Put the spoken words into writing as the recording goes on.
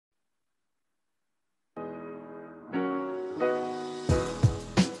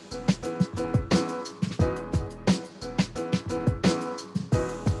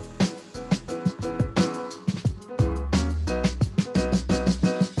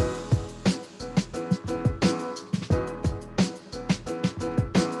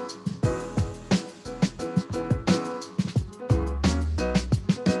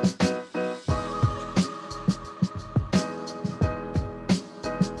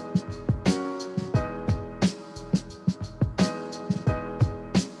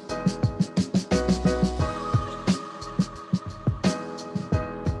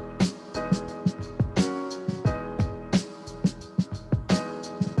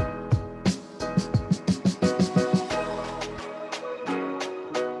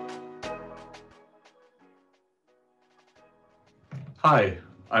Hi,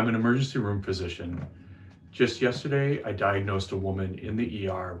 I'm an emergency room physician. Just yesterday, I diagnosed a woman in the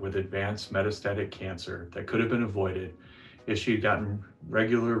ER with advanced metastatic cancer that could have been avoided if she had gotten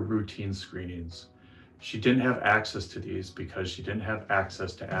regular routine screenings. She didn't have access to these because she didn't have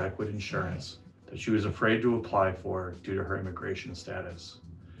access to adequate insurance that she was afraid to apply for due to her immigration status.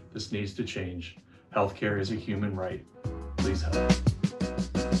 This needs to change. Healthcare is a human right. Please help.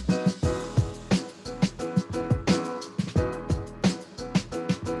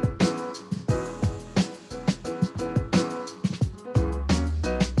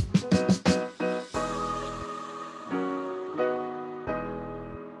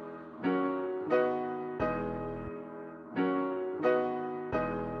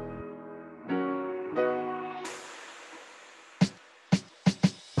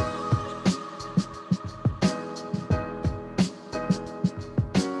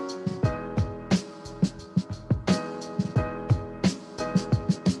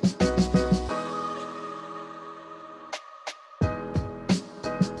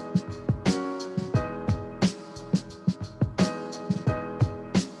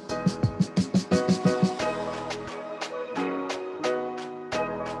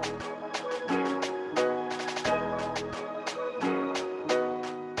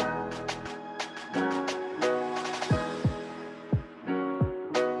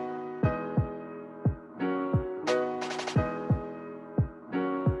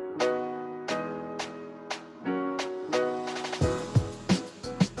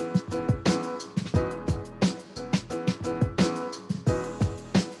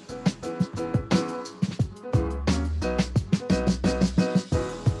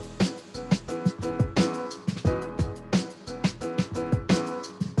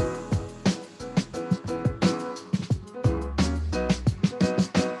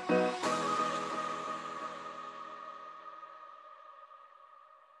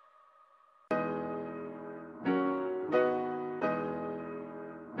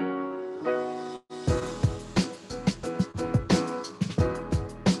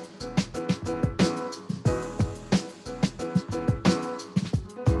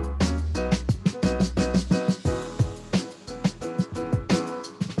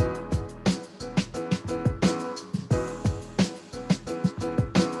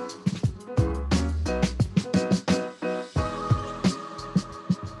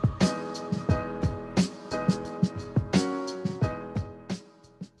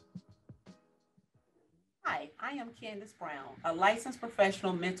 Hi, I am Candace Brown, a licensed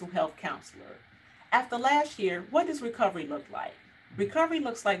professional mental health counselor. After last year, what does recovery look like? Recovery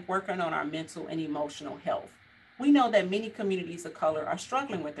looks like working on our mental and emotional health. We know that many communities of color are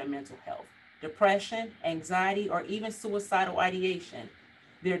struggling with their mental health, depression, anxiety, or even suicidal ideation.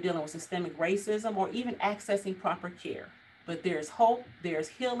 They're dealing with systemic racism or even accessing proper care. But there's hope, there's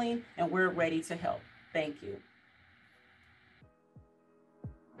healing, and we're ready to help. Thank you.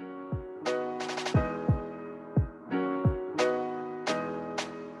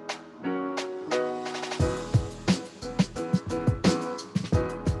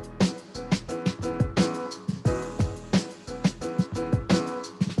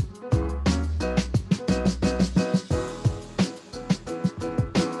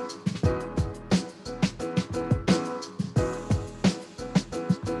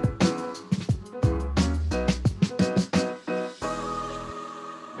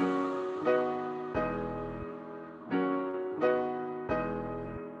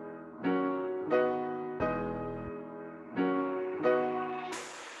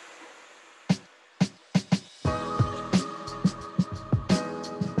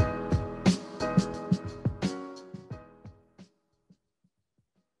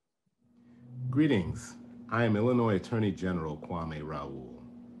 Greetings. I am Illinois Attorney General Kwame Raoul.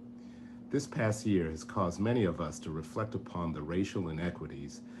 This past year has caused many of us to reflect upon the racial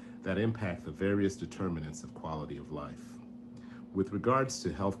inequities that impact the various determinants of quality of life. With regards to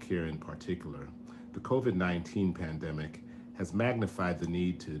healthcare in particular, the COVID-19 pandemic has magnified the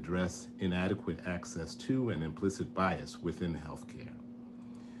need to address inadequate access to and implicit bias within healthcare.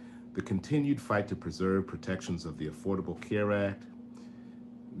 The continued fight to preserve protections of the Affordable Care Act,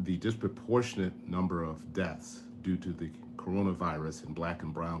 the disproportionate number of deaths due to the coronavirus in Black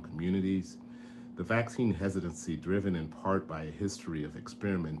and Brown communities, the vaccine hesitancy driven in part by a history of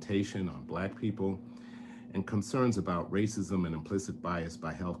experimentation on Black people, and concerns about racism and implicit bias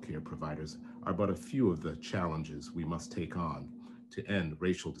by healthcare providers are but a few of the challenges we must take on to end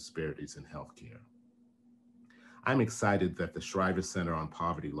racial disparities in healthcare. I'm excited that the Shriver Center on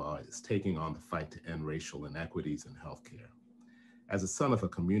Poverty Law is taking on the fight to end racial inequities in healthcare. As a son of a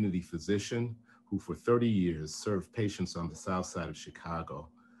community physician who for 30 years served patients on the South Side of Chicago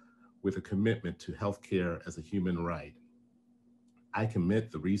with a commitment to healthcare as a human right, I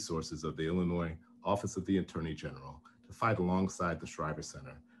commit the resources of the Illinois Office of the Attorney General to fight alongside the Shriver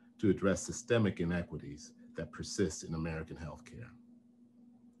Center to address systemic inequities that persist in American healthcare.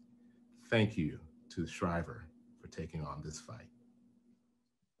 Thank you to Shriver for taking on this fight.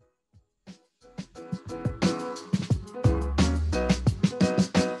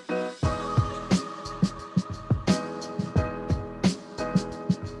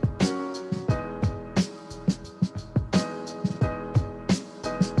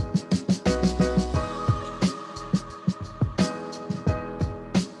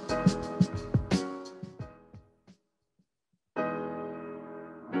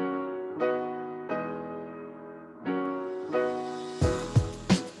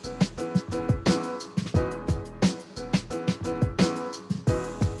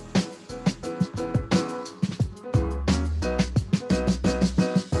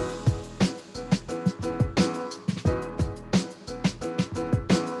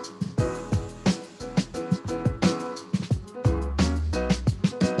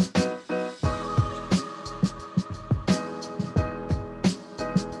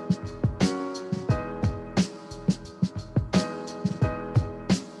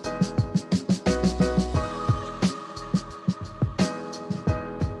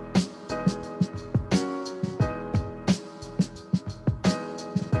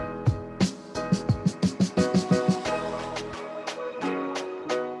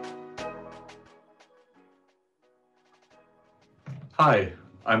 Hi,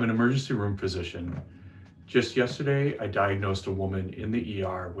 I'm an emergency room physician. Just yesterday, I diagnosed a woman in the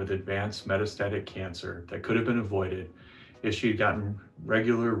ER with advanced metastatic cancer that could have been avoided if she had gotten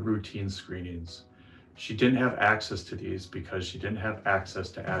regular routine screenings. She didn't have access to these because she didn't have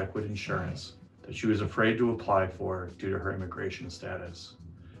access to adequate insurance that she was afraid to apply for due to her immigration status.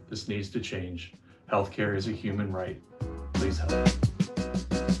 This needs to change. Healthcare is a human right. Please help.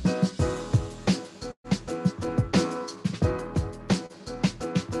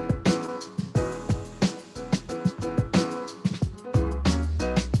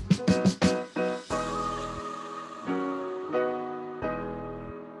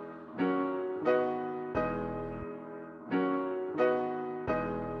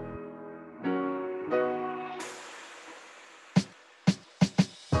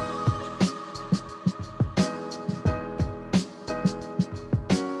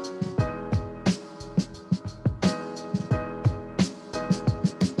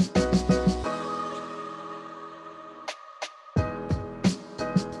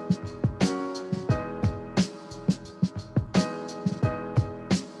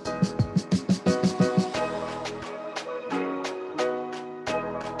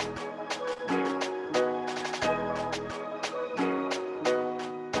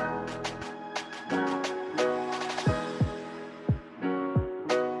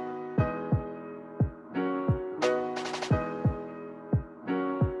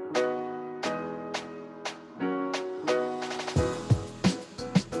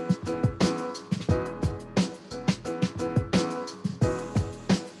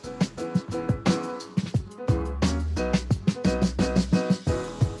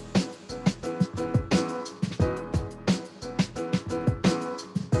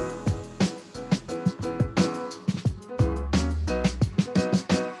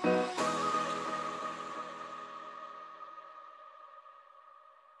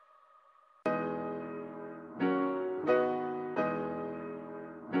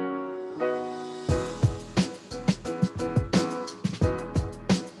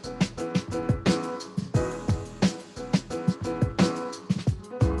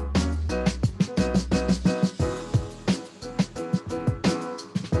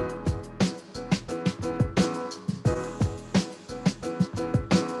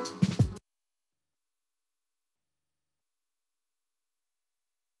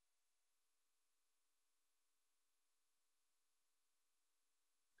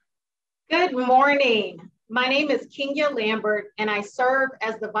 Good morning. My name is Kenya Lambert, and I serve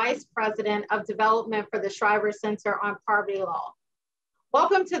as the Vice President of Development for the Shriver Center on Poverty Law.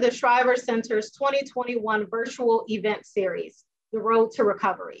 Welcome to the Shriver Center's 2021 virtual event series, The Road to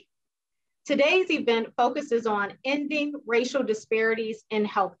Recovery. Today's event focuses on ending racial disparities in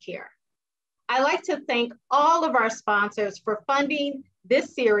healthcare. I'd like to thank all of our sponsors for funding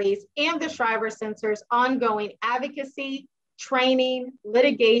this series and the Shriver Center's ongoing advocacy, training,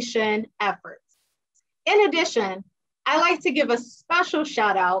 litigation efforts. In addition, I'd like to give a special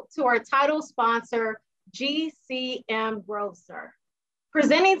shout out to our title sponsor, GCM Grocer.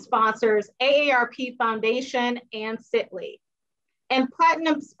 Presenting sponsors, AARP Foundation and Sitley, and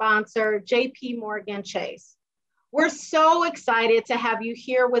Platinum sponsor, JP Morgan Chase. We're so excited to have you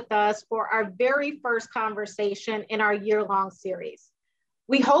here with us for our very first conversation in our year-long series.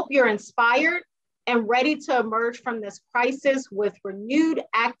 We hope you're inspired and ready to emerge from this crisis with renewed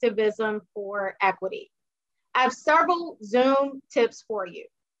activism for equity. I have several Zoom tips for you.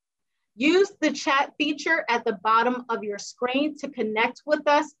 Use the chat feature at the bottom of your screen to connect with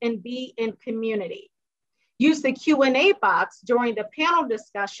us and be in community. Use the Q&A box during the panel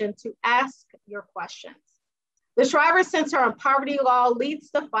discussion to ask your questions. The Shriver Center on Poverty Law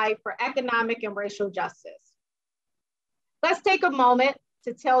leads the fight for economic and racial justice. Let's take a moment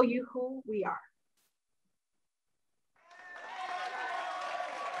to tell you who we are.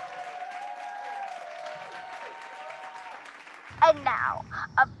 And now,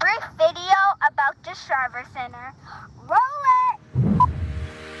 a brief video about the Shriver Center. Roll it!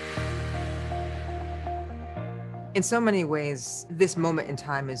 In so many ways, this moment in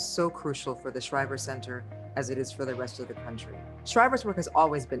time is so crucial for the Shriver Center as it is for the rest of the country. Shriver's work has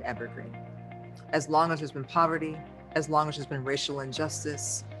always been evergreen. As long as there's been poverty, as long as there's been racial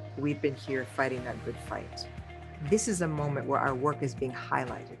injustice, we've been here fighting that good fight. This is a moment where our work is being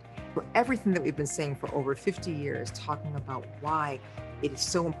highlighted. For everything that we've been saying for over 50 years, talking about why it is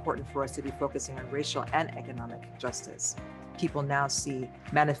so important for us to be focusing on racial and economic justice. People now see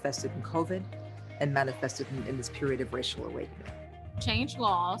manifested in COVID and manifested in this period of racial awakening. Change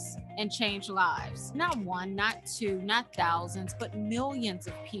laws and change lives. Not one, not two, not thousands, but millions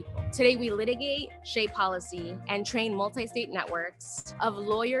of people. Today, we litigate, shape policy, and train multi-state networks of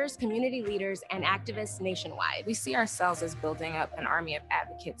lawyers, community leaders, and activists nationwide. We see ourselves as building up an army of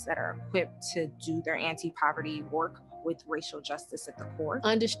advocates that are equipped to do their anti-poverty work with racial justice at the core.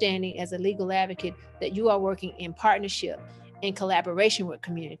 Understanding as a legal advocate that you are working in partnership, in collaboration with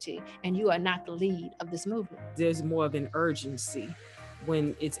community, and you are not the lead of this movement. There's more of an urgency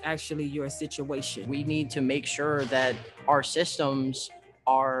when it's actually your situation. We need to make sure that our systems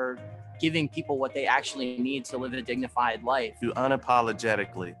are giving people what they actually need to live a dignified life. To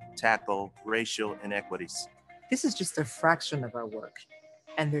unapologetically tackle racial inequities. This is just a fraction of our work,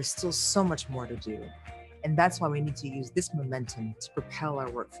 and there's still so much more to do. And that's why we need to use this momentum to propel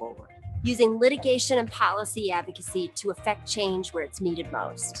our work forward. Using litigation and policy advocacy to affect change where it's needed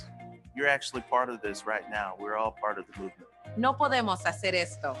most. You're actually part of this right now. We're all part of the movement. No podemos hacer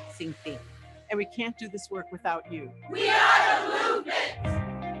esto sin ti. And we can't do this work without you. We are the movement!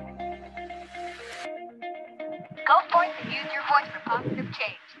 Go forth and use your voice for positive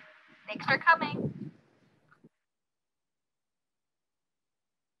change. Thanks for coming.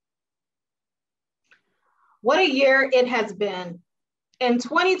 What a year it has been. In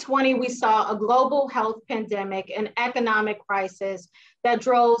 2020, we saw a global health pandemic and economic crisis that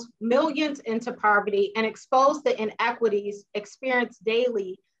drove millions into poverty and exposed the inequities experienced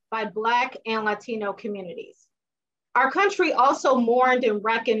daily by Black and Latino communities. Our country also mourned and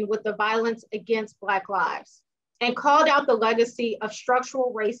reckoned with the violence against Black lives and called out the legacy of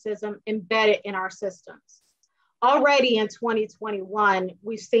structural racism embedded in our systems. Already in 2021,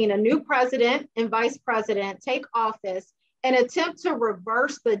 we've seen a new president and vice president take office and attempt to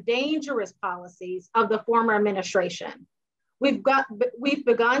reverse the dangerous policies of the former administration. We've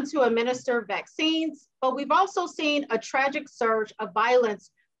begun to administer vaccines, but we've also seen a tragic surge of violence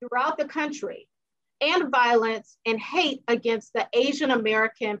throughout the country and violence and hate against the Asian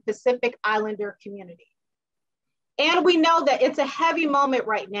American Pacific Islander community. And we know that it's a heavy moment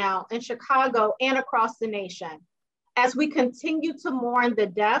right now in Chicago and across the nation as we continue to mourn the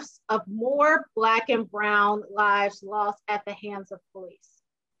deaths of more Black and brown lives lost at the hands of police.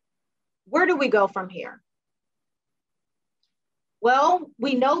 Where do we go from here? Well,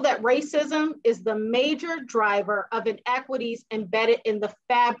 we know that racism is the major driver of inequities embedded in the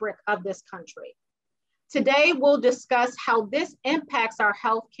fabric of this country. Today, we'll discuss how this impacts our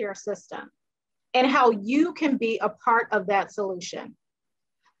healthcare system and how you can be a part of that solution.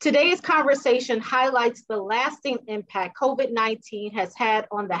 Today's conversation highlights the lasting impact COVID-19 has had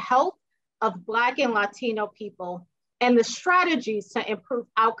on the health of Black and Latino people and the strategies to improve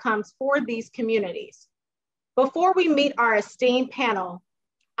outcomes for these communities. Before we meet our esteemed panel,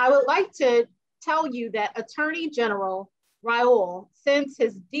 I would like to tell you that Attorney General Raul sends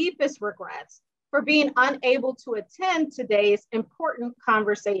his deepest regrets for being unable to attend today's important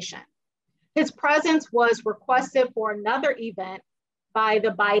conversation. His presence was requested for another event by the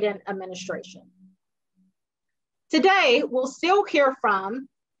Biden administration. Today, we'll still hear from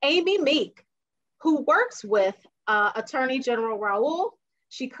Amy Meek, who works with Attorney General Raul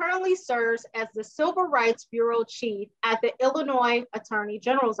She currently serves as the Civil Rights Bureau Chief at the Illinois Attorney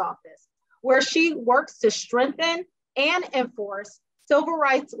General's Office, where she works to strengthen and enforce civil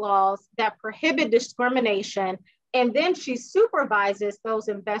rights laws that prohibit discrimination, and then she supervises those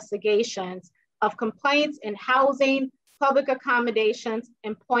investigations of complaints in housing, public accommodations,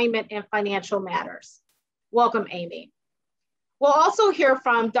 employment, and financial matters. Welcome, Amy. We'll also hear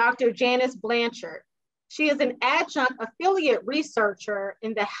from Dr. Janice Blanchard. She is an adjunct affiliate researcher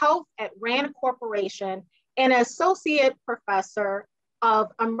in the health at RAND Corporation and an associate professor of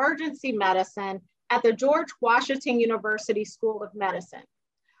emergency medicine at the George Washington University School of Medicine.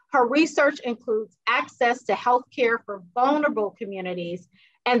 Her research includes access to healthcare for vulnerable communities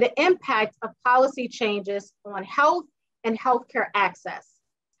and the impact of policy changes on health and healthcare access.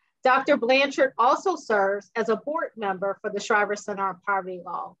 Dr. Blanchard also serves as a board member for the Shriver Center on Poverty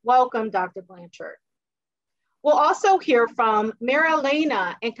Law. Welcome, Dr. Blanchard. We'll also hear from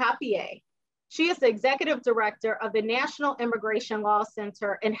Marilena Encapié. She is the executive director of the National Immigration Law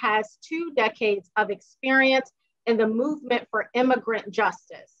Center and has 2 decades of experience in the movement for immigrant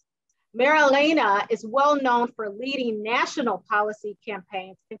justice. Marilena is well known for leading national policy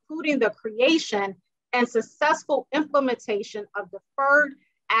campaigns, including the creation and successful implementation of deferred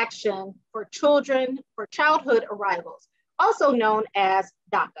action for children for childhood arrivals, also known as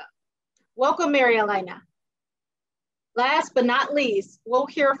DACA. Welcome, Marilena. Last but not least, we'll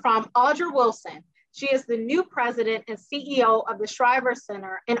hear from Audra Wilson. She is the new president and CEO of the Shriver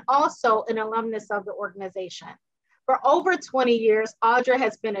Center and also an alumnus of the organization. For over 20 years, Audra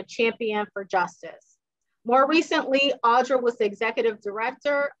has been a champion for justice. More recently, Audra was the executive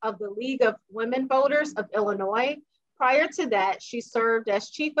director of the League of Women Voters of Illinois. Prior to that, she served as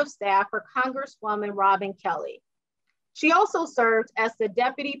chief of staff for Congresswoman Robin Kelly. She also served as the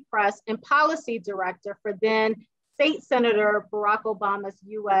deputy press and policy director for then State Senator Barack Obama's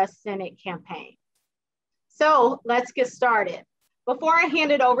US Senate campaign. So let's get started. Before I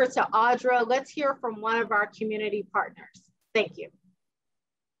hand it over to Audra, let's hear from one of our community partners. Thank you.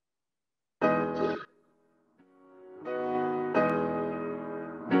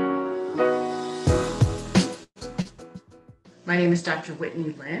 My name is Dr.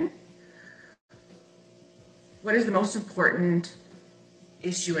 Whitney Lynn. What is the most important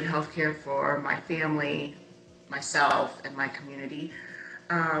issue in healthcare for my family, myself, and my community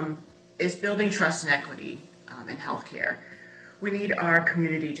is building trust and equity in healthcare. We need our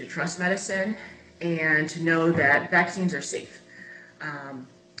community to trust medicine and to know that vaccines are safe.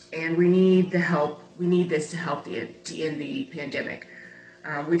 And we need the help. We need this to help to end the pandemic.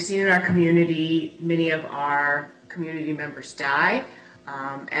 We've seen in our community, many of our community members die,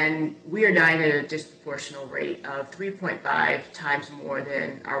 and we are dying at a disproportional rate of 3.5 times more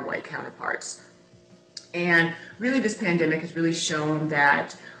than our white counterparts. And really, this pandemic has really shown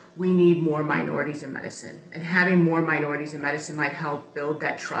that we need more minorities in medicine, and having more minorities in medicine might help build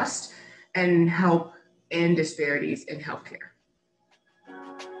that trust and help end disparities in healthcare.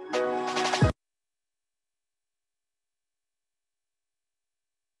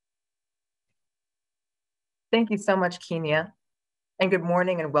 Thank you so much, Kenya, and good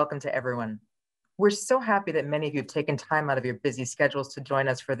morning and welcome to everyone. We're so happy that many of you have taken time out of your busy schedules to join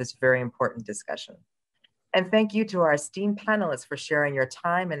us for this very important discussion. And thank you to our esteemed panelists for sharing your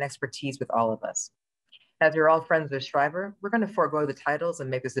time and expertise with all of us. As you're all friends with Shriver, we're going to forego the titles and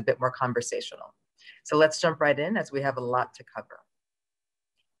make this a bit more conversational. So let's jump right in as we have a lot to cover.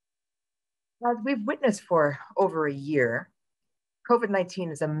 As we've witnessed for over a year,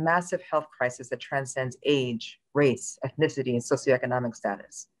 COVID-19 is a massive health crisis that transcends age, race, ethnicity, and socioeconomic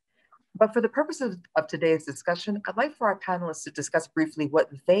status. But for the purposes of today's discussion, I'd like for our panelists to discuss briefly what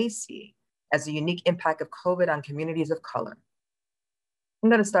they see as the unique impact of COVID on communities of color. I'm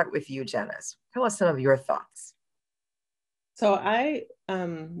going to start with you, Janice. Tell us some of your thoughts. So I've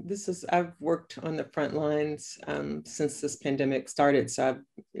worked on the front lines since this pandemic started. So I've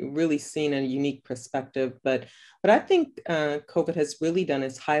really seen a unique perspective, but what I think COVID has really done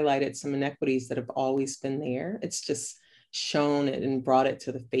is highlighted some inequities that have always been there. It's just shown it and brought it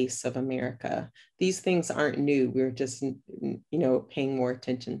to the face of America. These things aren't new. We're just, paying more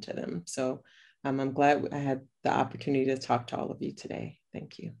attention to them. So I'm glad I had the opportunity to talk to all of you today.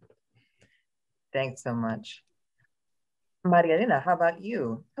 Thank you. Thanks so much. Marielena, how about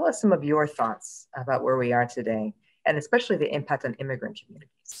you? Tell us some of your thoughts about where we are today, and especially the impact on immigrant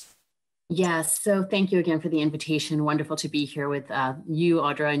communities. Yes, so thank you again for the invitation. Wonderful to be here with you,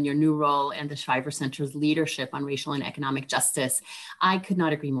 Audra, and your new role and the Shriver Center's leadership on racial and economic justice. I could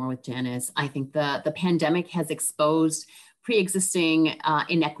not agree more with Janice. I think the pandemic has exposed pre-existing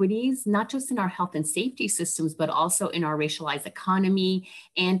inequities, not just in our health and safety systems, but also in our racialized economy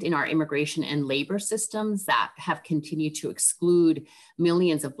and in our immigration and labor systems that have continued to exclude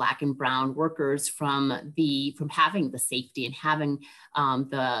millions of Black and Brown workers from having the safety and having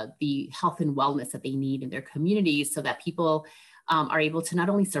the health and wellness that they need in their communities, so that people are able to not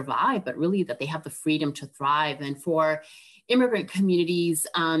only survive, but really that they have the freedom to thrive. And for immigrant communities,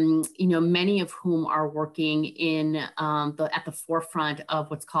 many of whom are working at the forefront of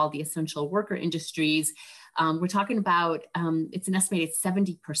what's called the essential worker industries. We're talking about, it's an estimated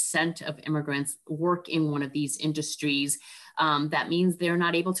 70% of immigrants work in one of these industries. That means they're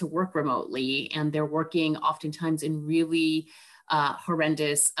not able to work remotely, and they're working oftentimes in really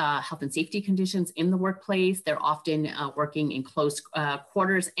horrendous health and safety conditions in the workplace. They're often working in close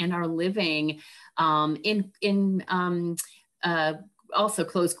quarters and are living in also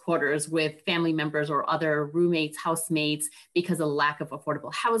close quarters with family members or other roommates, housemates, because of the lack of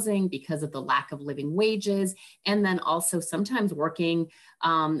affordable housing, because of the lack of living wages, and then also sometimes working,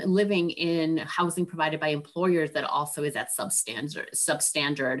 living in housing provided by employers that also is at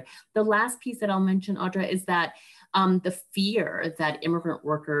substandard. The last piece that I'll mention, Audra, is that the fear that immigrant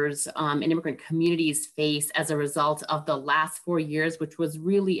workers and immigrant communities face as a result of the last 4 years, which was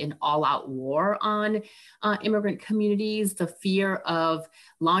really an all-out war on immigrant communities, the fear of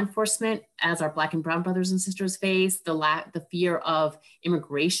law enforcement, as our Black and Brown brothers and sisters face, the fear of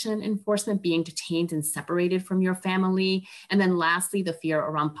immigration enforcement, being detained and separated from your family, and then lastly, the fear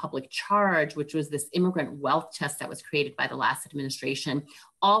around public charge, which was this immigrant wealth test that was created by the last administration.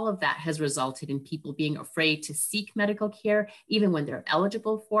 All of that has resulted in people being afraid to seek medical care, even when they're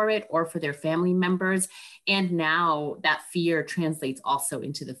eligible for it or for their family members. And now that fear translates also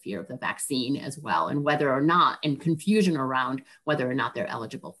into the fear of the vaccine as well, and whether or not, and confusion around whether or not they're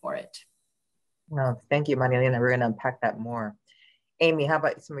eligible for it. Well, thank you, Maria Elena. We're going to unpack that more. Amy, how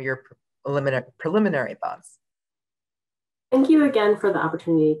about some of your preliminary thoughts? Thank you again for the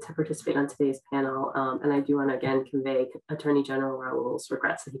opportunity to participate on today's panel. And I do want to again convey Attorney General Raoul's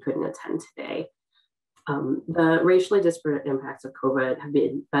regrets that he couldn't attend today. The racially disparate impacts of COVID have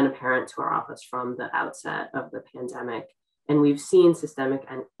been apparent to our office from the outset of the pandemic. And we've seen systemic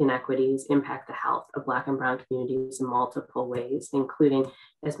inequities impact the health of Black and Brown communities in multiple ways, including,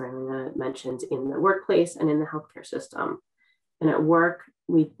 as Marlena mentioned, in the workplace and in the healthcare system. And at work,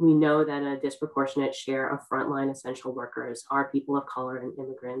 we know that a disproportionate share of frontline essential workers are people of color and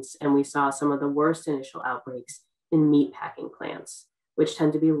immigrants. And we saw some of the worst initial outbreaks in meat packing plants, which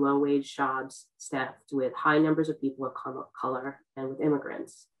tend to be low-wage jobs staffed with high numbers of people of color and with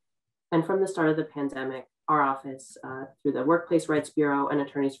immigrants. And from the start of the pandemic, our office, through the Workplace Rights Bureau and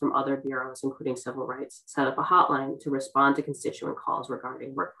attorneys from other bureaus, including civil rights, set up a hotline to respond to constituent calls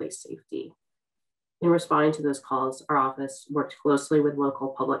regarding workplace safety. In responding to those calls, our office worked closely with local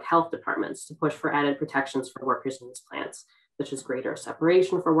public health departments to push for added protections for workers in these plants, such as greater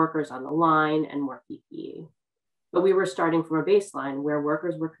separation for workers on the line and more PPE. But we were starting from a baseline where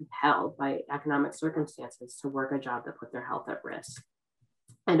workers were compelled by economic circumstances to work a job that put their health at risk.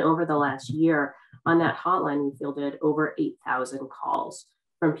 And over the last year, on that hotline, we fielded over 8,000 calls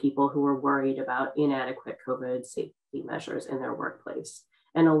from people who were worried about inadequate COVID safety measures in their workplace.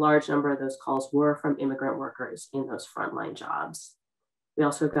 And a large number of those calls were from immigrant workers in those frontline jobs. We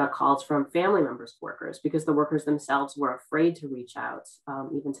also got calls from family members of workers because the workers themselves were afraid to reach out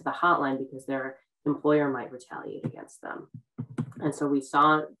even to the hotline because their employer might retaliate against them. And so we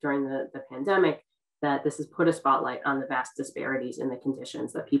saw during the pandemic that this has put a spotlight on the vast disparities in the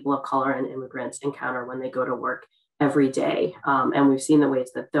conditions that people of color and immigrants encounter when they go to work every day. And we've seen the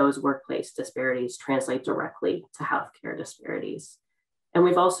ways that those workplace disparities translate directly to healthcare disparities. And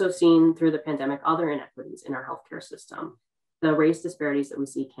we've also seen through the pandemic other inequities in our healthcare system. The race disparities that we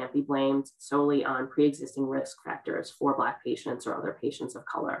see can't be blamed solely on pre-existing risk factors for Black patients or other patients of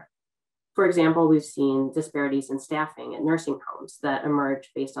color. For example, we've seen disparities in staffing at nursing homes that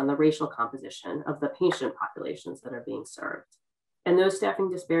emerge based on the racial composition of the patient populations that are being served. And those staffing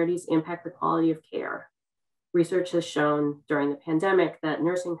disparities impact the quality of care. Research has shown during the pandemic that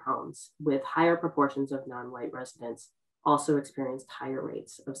nursing homes with higher proportions of non-white residents also experienced higher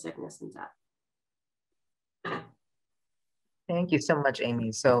rates of sickness and death. Thank you so much,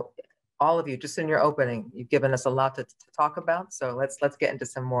 Amy. So all of you, just in your opening, you've given us a lot to talk about. So let's get into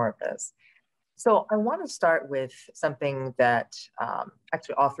some more of this. So I want to start with something that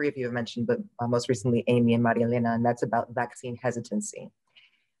actually all three of you have mentioned, but most recently Amy and Maria Elena, and that's about vaccine hesitancy.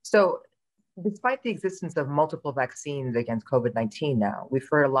 So despite the existence of multiple vaccines against COVID-19 now, we've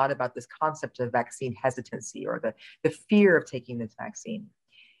heard a lot about this concept of vaccine hesitancy or the fear of taking this vaccine.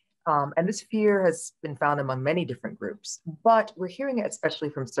 And this fear has been found among many different groups, but we're hearing it especially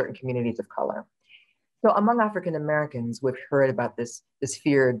from certain communities of color. So among African Americans, we've heard about this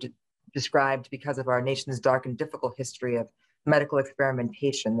fear described because of our nation's dark and difficult history of medical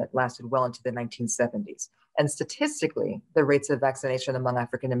experimentation that lasted well into the 1970s. And statistically, the rates of vaccination among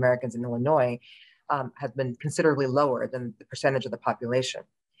African Americans in Illinois have been considerably lower than the percentage of the population.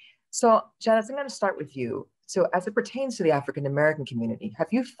 So Janice, I'm going to start with you. So as it pertains to the African American community, have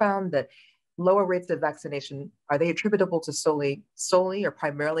you found that lower rates of vaccination, are they attributable to solely or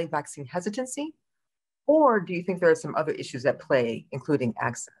primarily vaccine hesitancy? Or do you think there are some other issues at play, including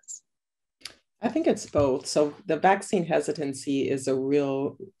access? I think it's both. So the vaccine hesitancy is a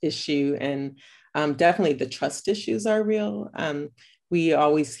real issue, and definitely the trust issues are real. We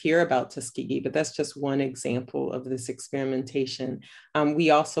always hear about Tuskegee, but that's just one example of this experimentation.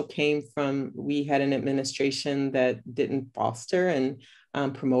 We also we had an administration that didn't foster and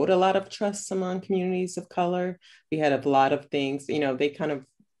promote a lot of trust among communities of color. We had a lot of things, they kind of,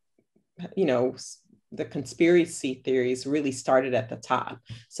 the conspiracy theories really started at the top.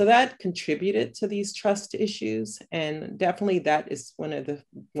 So that contributed to these trust issues. And definitely that is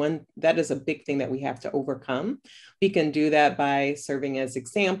that is a big thing that we have to overcome. We can do that by serving as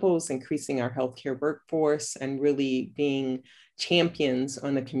examples, increasing our healthcare workforce, and really being champions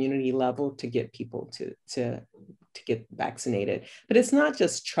on the community level to get people to get vaccinated. But it's not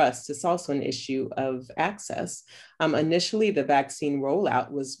just trust, it's also an issue of access. Initially, the vaccine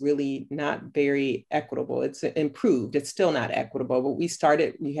rollout was really not very equitable. It's improved, it's still not equitable, but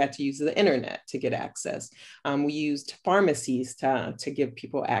we had to use the internet to get access. We used pharmacies to give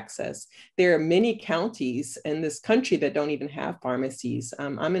people access. There are many counties in this country that don't even have pharmacies.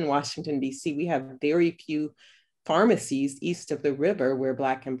 I'm in Washington, DC. We have very few pharmacies east of the river where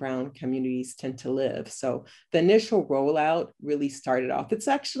Black and Brown communities tend to live. So the initial rollout really started off. It's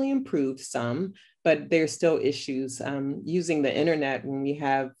actually improved some, but there's still issues using the internet when we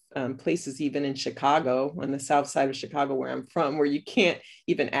have places even in Chicago, on the south side of Chicago where I'm from, where you can't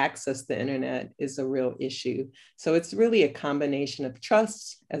even access the internet is a real issue. So it's really a combination of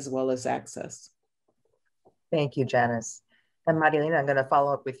trust as well as access. Thank you, Janice. And Marilena, I'm going to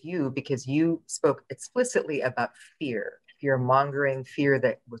follow up with you because you spoke explicitly about fear mongering, fear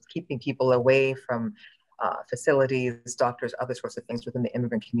that was keeping people away from facilities, doctors, other sorts of things within the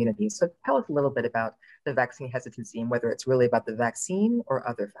immigrant community. So tell us a little bit about the vaccine hesitancy and whether it's really about the vaccine or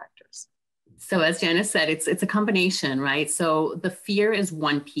other factors. So as Janice said, it's a combination, right? So the fear is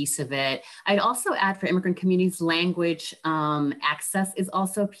one piece of it. I'd also add for immigrant communities, language access is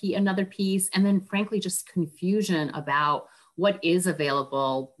also another piece. And then frankly, just confusion about what is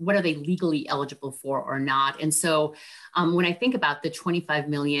available, what are they legally eligible for or not. And so when I think about the 25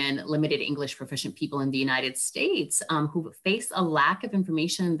 million limited English proficient people in the United States who face a lack of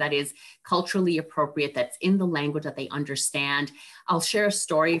information that is culturally appropriate, that's in the language that they understand. I'll share a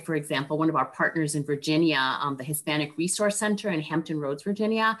story, for example, one of our partners in Virginia, the Hispanic Resource Center in Hampton Roads,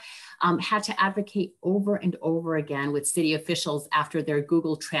 Virginia, had to advocate over and over again with city officials after their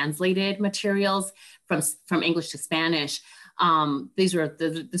Google translated materials from English to Spanish. This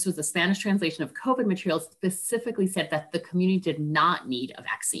was the Spanish translation of COVID materials, specifically said that the community did not need a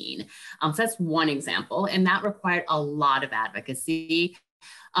vaccine. So that's one example, and that required a lot of advocacy.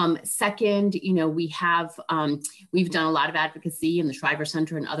 Second, we've done a lot of advocacy, and the Shriver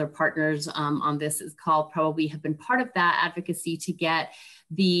Center and other partners on this call probably have been part of that advocacy to get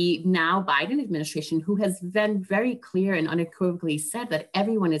the now Biden administration, who has been very clear and unequivocally said that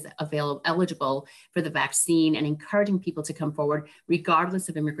everyone is eligible for the vaccine, and encouraging people to come forward regardless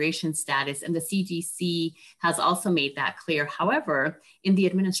of immigration status. And the CDC has also made that clear. However, in the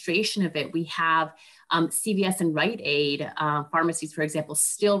administration of it, we have CVS and Rite Aid pharmacies, for example,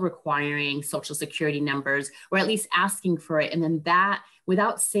 still requiring Social Security numbers, or at least asking for it. And then that,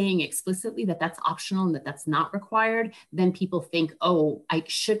 without saying explicitly that that's optional and that that's not required, then people think, oh, I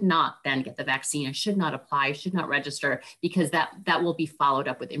should not then get the vaccine. I should not apply. I should not register, because that will be followed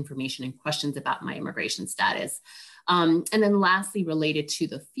up with information and questions about my immigration status. And then lastly, related to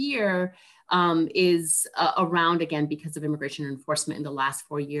the fear, is around, again, because of immigration enforcement in the last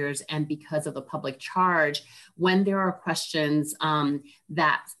 4 years and because of the public charge, when there are questions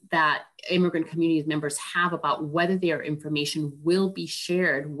that immigrant community members have about whether their information will be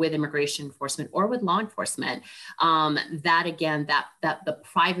shared with immigration enforcement or with law enforcement, that the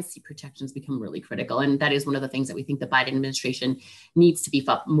privacy protections become really critical. And that is one of the things that we think the Biden administration needs to beef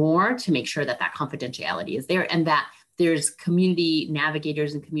up more to make sure that that confidentiality is there, and that there's community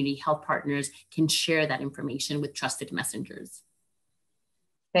navigators and community health partners can share that information with trusted messengers.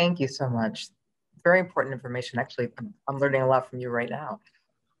 Thank you so much. Very important information. Actually, I'm learning a lot from you right now.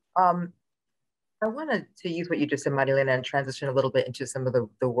 I wanted to use what you just said, Marilena, and transition a little bit into some of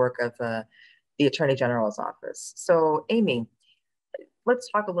the work of the Attorney General's office. So, Amy,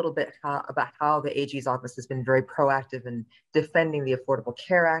 let's talk a little bit about how the AG's office has been very proactive in defending the Affordable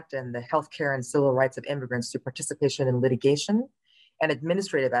Care Act and the healthcare and civil rights of immigrants through participation in litigation and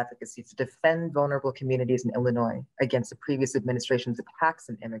administrative advocacy to defend vulnerable communities in Illinois against the previous administration's attacks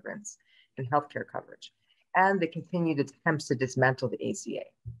on immigrants and healthcare coverage, and the continued attempts to dismantle the ACA.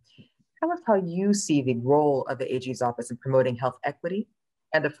 Tell us how you see the role of the AG's office in promoting health equity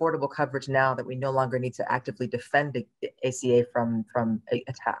and affordable coverage now that we no longer need to actively defend the ACA from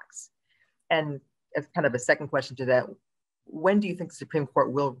attacks. And as kind of a second question to that, when do you think the Supreme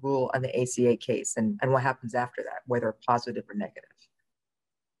Court will rule on the ACA case, and what happens after that, whether positive or negative?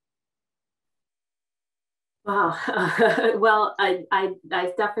 Wow. Well, I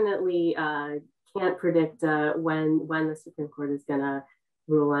definitely can't predict when the Supreme Court is going to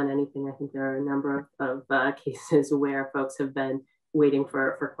rule on anything. I think there are a number of cases where folks have been waiting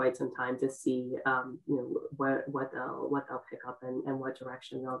for quite some time to see what they'll pick up and what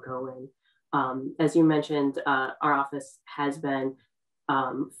direction they'll go in. As you mentioned, our office has been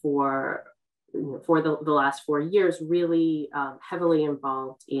for the last 4 years really heavily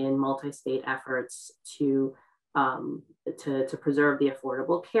involved in multi-state efforts to preserve the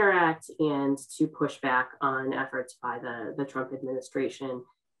Affordable Care Act and to push back on efforts by the Trump administration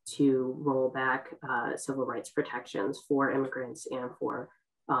to roll back civil rights protections for immigrants and for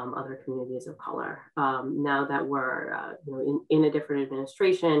other communities of color. Now that we're in a different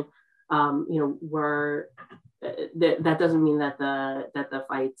administration, we're that doesn't mean that the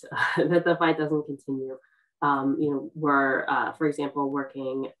fight doesn't continue. We're, for example,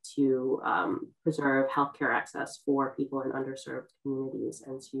 working to preserve healthcare access for people in underserved communities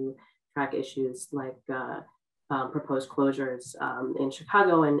and to track issues like proposed closures in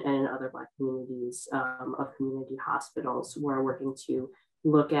Chicago and in other Black communities of community hospitals. We're working to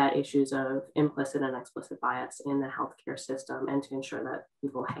look at issues of implicit and explicit bias in the healthcare system and to ensure that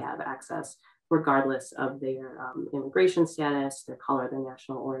people have access regardless of their immigration status, their color, their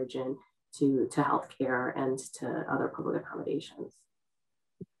national origin, to healthcare and to other public accommodations.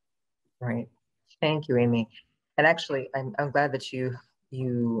 Right. Thank you, Amy. And actually, I'm glad that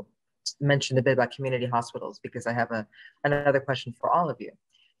you mentioned a bit about community hospitals, because I have another question for all of you.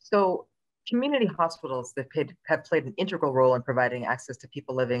 So community hospitals have played an integral role in providing access to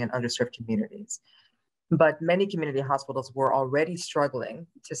people living in underserved communities. But many community hospitals were already struggling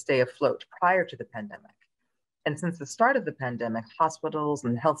to stay afloat prior to the pandemic. And since the start of the pandemic, hospitals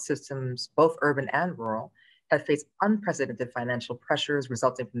and health systems, both urban and rural, have faced unprecedented financial pressures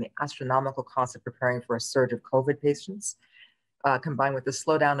resulting from the astronomical cost of preparing for a surge of COVID patients, combined with the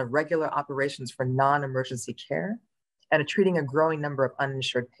slowdown of regular operations for non-emergency care and treating a growing number of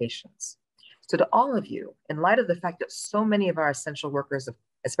uninsured patients. So to all of you, in light of the fact that so many of our essential workers,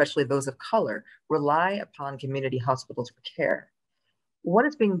 especially those of color, rely upon community hospitals for care, what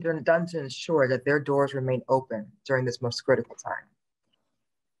is being done to ensure that their doors remain open during this most critical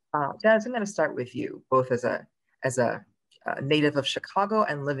time? Dennis, I'm going to start with you, both as a native of Chicago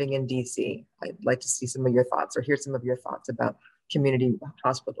and living in DC. I'd like to see some of your thoughts or hear some of your thoughts about community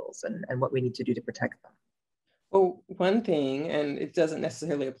hospitals and what we need to do to protect them. Well, one thing, and it doesn't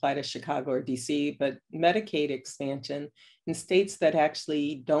necessarily apply to Chicago or DC, but Medicaid expansion in states that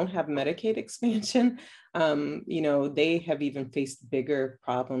actually don't have Medicaid expansion, they have even faced bigger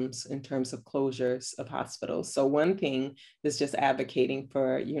problems in terms of closures of hospitals. So one thing is just advocating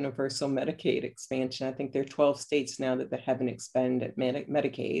for universal Medicaid expansion. I think there are 12 states now that haven't expanded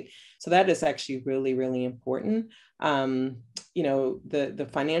Medicaid. So that is actually really, really important. The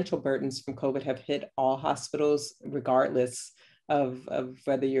financial burdens from COVID have hit all hospitals, regardless of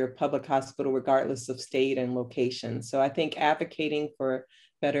whether you're a public hospital, regardless of state and location. So I think advocating for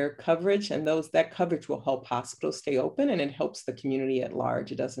better coverage, and that coverage will help hospitals stay open, and it helps the community at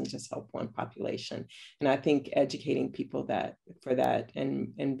large. It doesn't just help one population. And I think educating people for that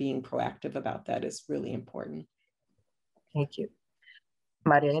and being proactive about that is really important. Thank you.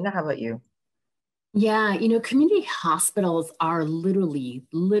 Mariana, how about you? Yeah, community hospitals are literally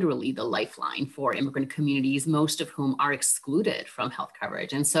the lifeline for immigrant communities, most of whom are excluded from health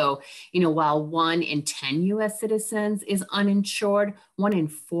coverage. And so, while 1 in 10 US citizens is uninsured, 1 in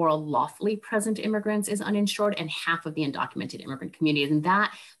 4 lawfully present immigrants is uninsured, and half of the undocumented immigrant communities. And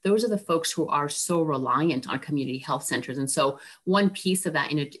those are the folks who are so reliant on community health centers. And so one piece of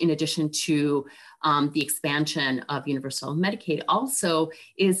that, in addition to the expansion of universal Medicaid, also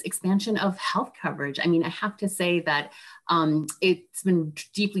is expansion of health coverage. I mean, I have to say that It's been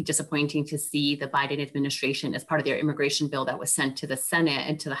deeply disappointing to see the Biden administration, as part of their immigration bill that was sent to the Senate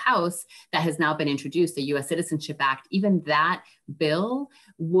and to the House, that has now been introduced, the U.S. Citizenship Act, even that bill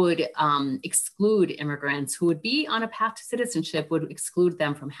would exclude immigrants who would be on a path to citizenship, would exclude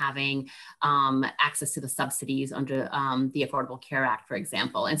them from having access to the subsidies under the Affordable Care Act, for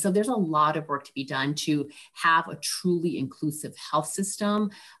example. And so there's a lot of work to be done to have a truly inclusive health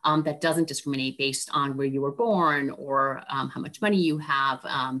system that doesn't discriminate based on where you were born or how much money you have.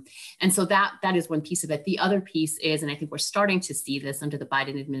 And so that is one piece of it. The other piece is, and I think we're starting to see this under the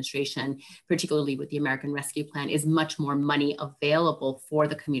Biden administration, particularly with the American Rescue Plan, is much more money available for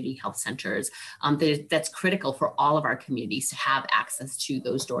the community health centers. That's critical for all of our communities to have access to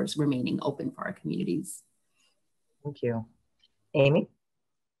those doors remaining open for our communities. Thank you. Amy?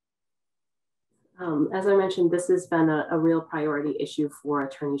 As I mentioned, this has been a real priority issue for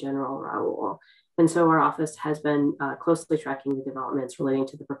Attorney General Raul. And so our office has been closely tracking the developments relating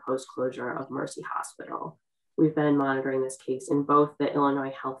to the proposed closure of Mercy Hospital. We've been monitoring this case in both the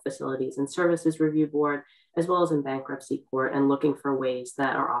Illinois Health Facilities and Services Review Board, as well as in bankruptcy court, and looking for ways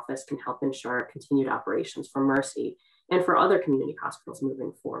that our office can help ensure continued operations for Mercy and for other community hospitals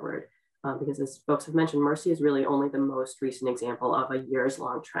moving forward. Because as folks have mentioned, Mercy is really only the most recent example of a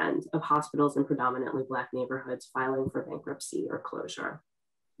years-long trend of hospitals in predominantly Black neighborhoods filing for bankruptcy or closure.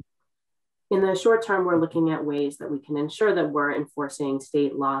 In the short term, we're looking at ways that we can ensure that we're enforcing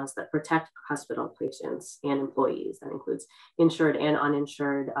state laws that protect hospital patients and employees. That includes insured and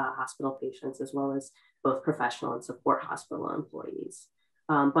uninsured hospital patients, as well as both professional and support hospital employees.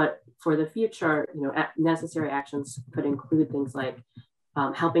 But for the future, necessary actions could include things like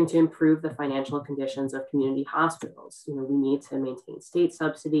helping to improve the financial conditions of community hospitals. We need to maintain state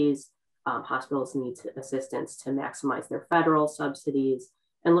subsidies. Hospitals need assistance to maximize their federal subsidies,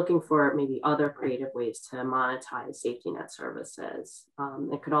 and looking for maybe other creative ways to monetize safety net services.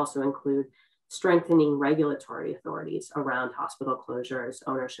 It could also include strengthening regulatory authorities around hospital closures,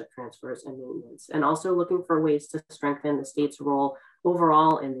 ownership transfers, and maintenance, and also looking for ways to strengthen the state's role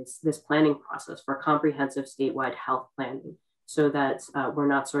overall in this planning process for comprehensive statewide health planning, so that we're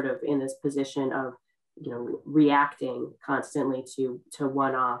not sort of in this position of reacting constantly to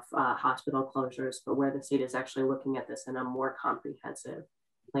one-off hospital closures, but where the state is actually looking at this in a more comprehensive,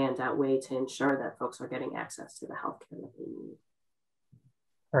 planned out way to ensure that folks are getting access to the healthcare that they need.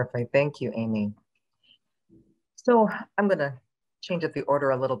 Perfect. Thank you, Amy. So I'm going to change up the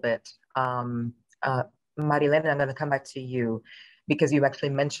order a little bit. Marilena, I'm going to come back to you because you actually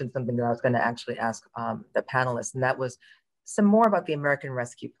mentioned something that I was going to actually ask the panelists, and that was some more about the American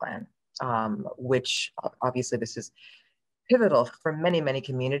Rescue Plan, which obviously this is pivotal for many, many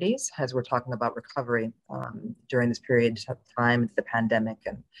communities as we're talking about recovery during this period of time, the pandemic,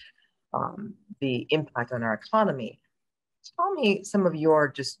 and the impact on our economy. Tell me some of your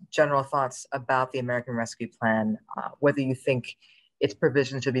just general thoughts about the American Rescue Plan, whether you think its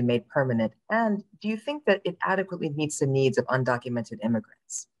provisions should be made permanent, and do you think that it adequately meets the needs of undocumented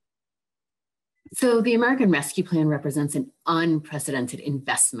immigrants? So the American Rescue Plan represents an unprecedented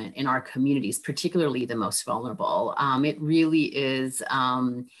investment in our communities, particularly the most vulnerable. It really is,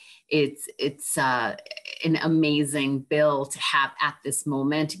 it's an amazing bill to have at this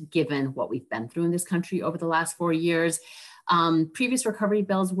moment, given what we've been through in this country over the last 4 years. Previous recovery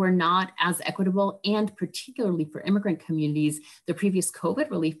bills were not as equitable, and particularly for immigrant communities, the previous COVID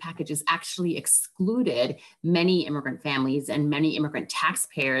relief packages actually excluded many immigrant families and many immigrant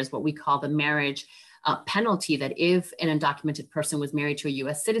taxpayers, what we call the marriage penalty, that if an undocumented person was married to a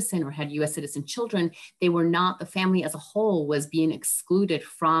US citizen or had US citizen children, they were not, the family as a whole was being excluded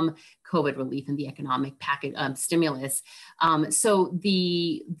from COVID relief and the economic package stimulus. So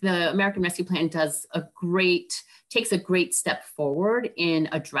the American Rescue Plan takes a great step forward in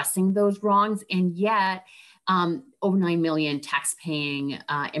addressing those wrongs, and yet over 9 million tax-paying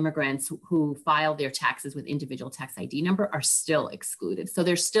immigrants who file their taxes with individual tax ID number are still excluded. So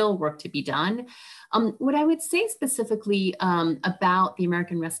there's still work to be done. What I would say specifically about the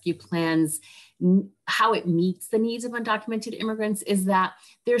American Rescue Plan's how it meets the needs of undocumented immigrants is that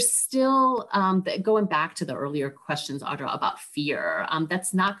there's still, going back to the earlier questions, Audra, about fear,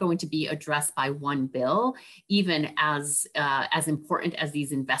 that's not going to be addressed by one bill, even as important as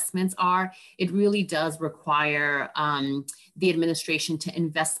these investments are. It really does require the administration to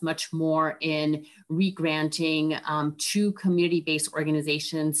invest much more in regranting to community-based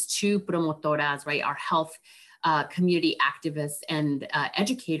organizations, to promotoras, right, our health community activists and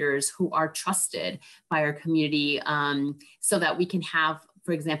educators who are trusted by our community, so that we can have,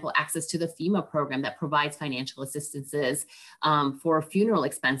 for example, access to the FEMA program that provides financial assistances for funeral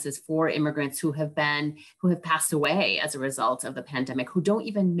expenses for immigrants who have passed away as a result of the pandemic, who don't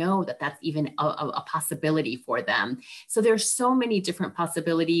even know that that's even a possibility for them. So there's so many different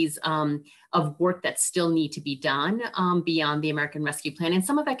possibilities of work that still need to be done beyond the American Rescue Plan. And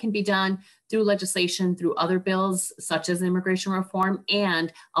some of that can be done through legislation, through other bills, such as immigration reform,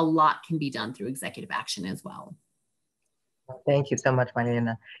 and a lot can be done through executive action as well. Thank you so much,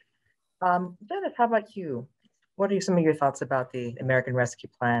 Mariana. Dennis, how about you? What are some of your thoughts about the American Rescue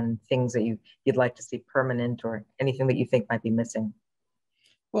Plan, things that you'd like to see permanent or anything that you think might be missing?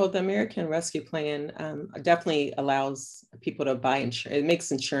 Well, the American Rescue Plan definitely allows people to buy insurance. It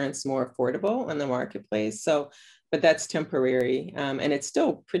makes insurance more affordable in the marketplace. But that's temporary. And it's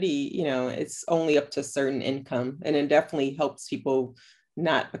still pretty, it's only up to a certain income. And it definitely helps people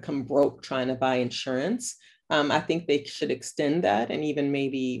not become broke trying to buy insurance. I think they should extend that and even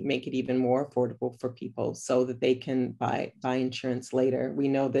maybe make it even more affordable for people so that they can buy insurance later. We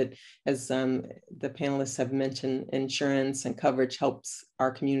know that, as the panelists have mentioned, insurance and coverage helps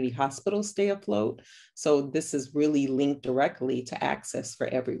our community hospitals stay afloat. So this is really linked directly to access for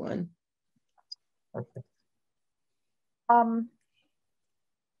everyone. Okay.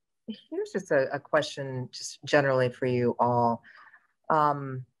 Here's just a question just generally for you all.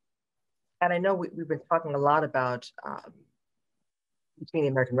 And I know we've been talking a lot about between the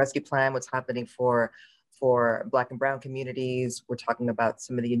American Rescue Plan, what's happening for Black and Brown communities. We're talking about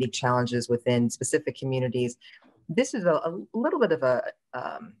some of the unique challenges within specific communities. This is a little bit of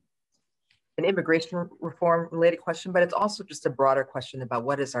an immigration reform related question, but it's also just a broader question about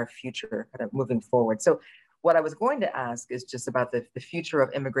what is our future kind of moving forward. So what I was going to ask is just about the future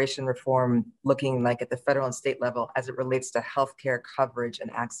of immigration reform looking like at the federal and state level as it relates to healthcare coverage and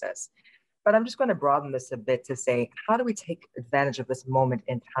access. But I'm just going to broaden this a bit to say, how do we take advantage of this moment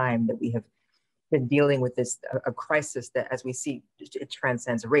in time that we have been dealing with this a crisis that, as we see, it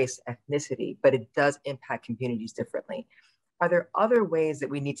transcends race, ethnicity, but it does impact communities differently. Are there other ways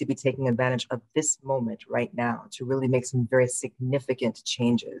that we need to be taking advantage of this moment right now to really make some very significant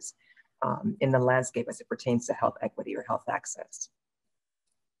changes in the landscape as it pertains to health equity or health access?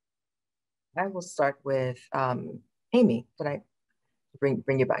 I will start with Amy. Can I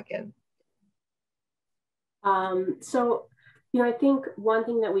bring you back in? I think one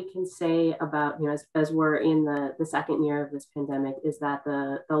thing that we can say about, as we're in the second year of this pandemic is that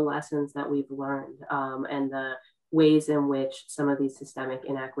the lessons that we've learned and the ways in which some of these systemic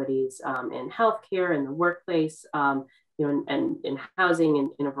inequities in healthcare, in the workplace, and in housing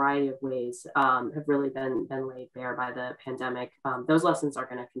and in a variety of ways have really been laid bare by the pandemic. Those lessons are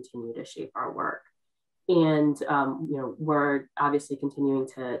going to continue to shape our work. And, we're obviously continuing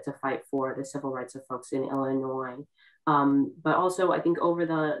to fight for the civil rights of folks in Illinois. But also, I think over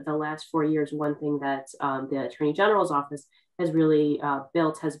the last 4 years, one thing that the Attorney General's office has really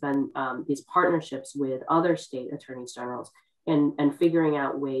built has been these partnerships with other state attorneys generals and figuring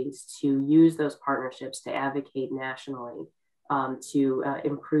out ways to use those partnerships to advocate nationally, to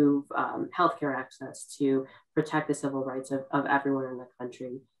improve healthcare access, to protect the civil rights of everyone in the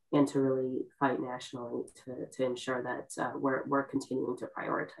country, and to really fight nationally to ensure that we're continuing to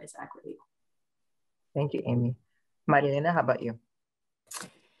prioritize equity. Thank you, Amy. Mariana, how about you?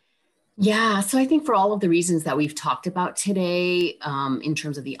 Yeah, so I think for all of the reasons that we've talked about today, in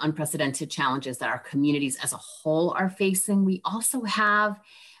terms of the unprecedented challenges that our communities as a whole are facing, we also have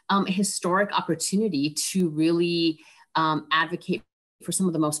a historic opportunity to really advocate for some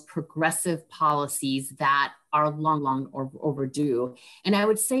of the most progressive policies that are long overdue. And I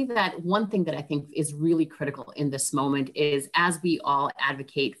would say that one thing that I think is really critical in this moment is, as we all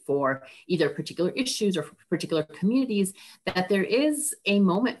advocate for either particular issues or for particular communities, that there is a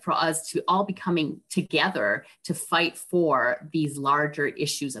moment for us to all be coming together to fight for these larger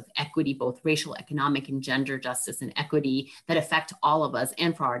issues of equity, both racial, economic, and gender justice and equity that affect all of us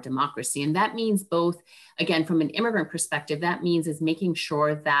and for our democracy. And that means both, again, from an immigrant perspective, that means is making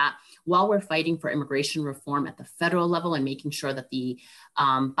sure that while we're fighting for immigration reform at the federal level and making sure that the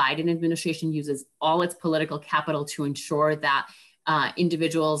Biden administration uses all its political capital to ensure that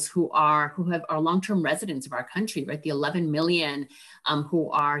individuals who are long-term residents of our country, right? The 11 million who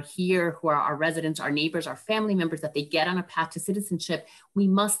are here, who are our residents, our neighbors, our family members, that they get on a path to citizenship. We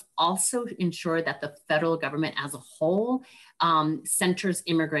must also ensure that the federal government as a whole centers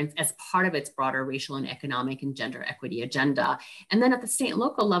immigrants as part of its broader racial and economic and gender equity agenda. And then at the state and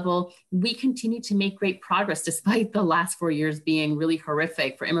local level, we continue to make great progress despite the last 4 years being really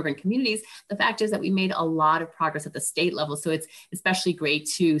horrific for immigrant communities. The fact is that we made a lot of progress at the state level. So it's especially great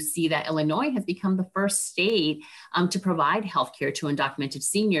to see that Illinois has become the first state to provide healthcare to undocumented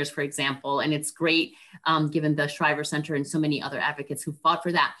seniors, for example. And it's great given the Shriver Center and so many other advocates who fought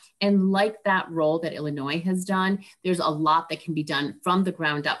for that. And like that role that Illinois has done, there's a lot that can be done from the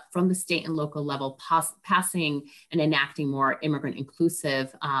ground up, from the state and local level, passing and enacting more immigrant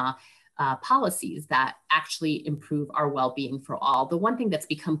inclusive policies that actually improve our well-being for all. The one thing that's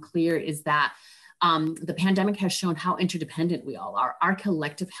become clear is that the pandemic has shown how interdependent we all are. Our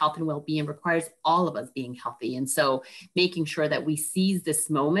collective health and well-being requires all of us being healthy. And so making sure that we seize this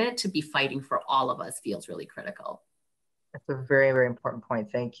moment to be fighting for all of us feels really critical. That's a very, very important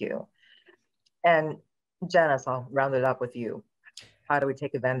point. Thank you. And Janice, I'll round it up with you. How do we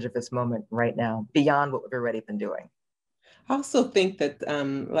take advantage of this moment right now beyond what we've already been doing? I also think that,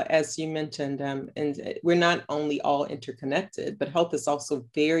 as you mentioned, and we're not only all interconnected, but health is also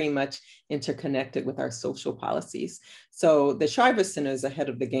very much interconnected with our social policies. So the Shriver Center is ahead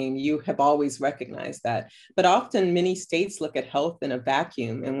of the game. You have always recognized that. But often many states look at health in a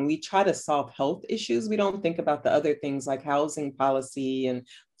vacuum. And when we try to solve health issues, we don't think about the other things like housing policy and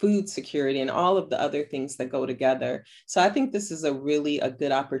food security and all of the other things that go together. So I think this is a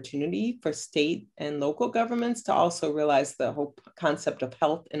good opportunity for state and local governments to also realize the whole concept of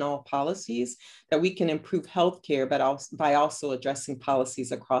health in all policies, that we can improve healthcare, but by also addressing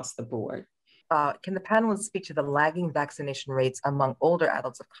policies across the board. Can the panelists speak to the lagging vaccination rates among older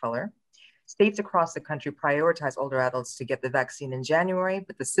adults of color? States across the country prioritize older adults to get the vaccine in January,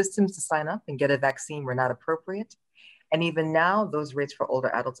 but the systems to sign up and get a vaccine were not appropriate. And even now, those rates for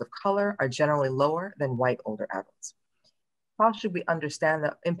older adults of color are generally lower than white older adults. How should we understand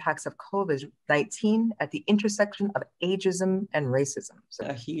the impacts of COVID-19 at the intersection of ageism and racism?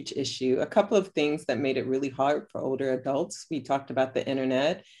 A huge issue. A couple of things that made it really hard for older adults. We talked about the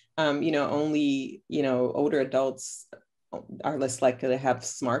internet. Older adults are less likely to have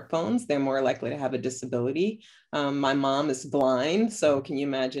smartphones. They're more likely to have a disability. My mom is blind. So can you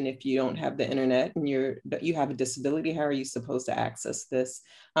imagine if you don't have the internet and you have a disability, how are you supposed to access this?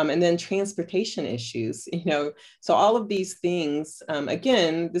 And then transportation issues, so all of these things,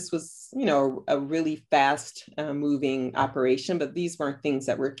 again, this was, a really fast moving operation, but these weren't things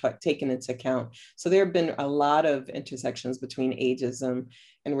that were taken into account. So there have been a lot of intersections between ageism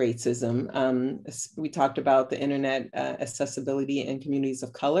and racism. We talked about the internet accessibility in communities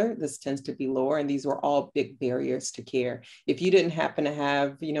of color. This tends to be lower, and these were all big barriers to care. If you didn't happen to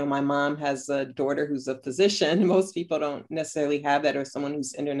have, my mom has a daughter who's a physician, most people don't necessarily have that, or someone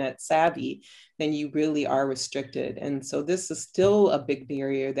who's internet savvy, then you really are restricted. And so this is still a big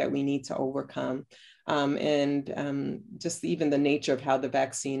barrier that we need to overcome. Just even the nature of how the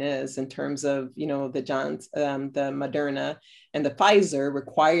vaccine is in terms of, the Moderna and the Pfizer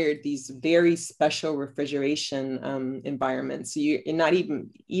required these very special refrigeration environments. So you're not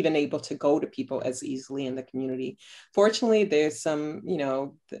even able to go to people as easily in the community. Fortunately, there's some,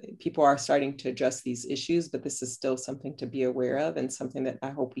 people are starting to address these issues, but this is still something to be aware of and something that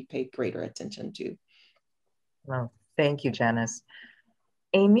I hope we pay greater attention to. Well, thank you, Janice.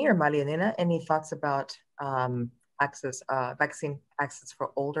 Amy or Marianina, any thoughts about vaccine access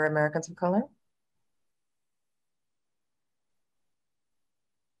for older Americans of color?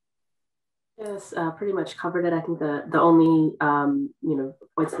 Yes, pretty much covered it. I think the only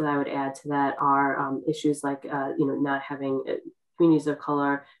points that I would add to that are issues like not having communities of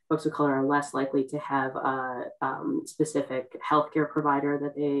color, folks of color are less likely to have a specific healthcare provider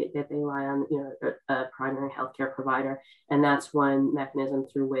that they rely on, a primary healthcare provider. And that's one mechanism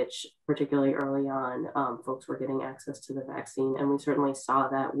through which, particularly early on, folks were getting access to the vaccine. And we certainly saw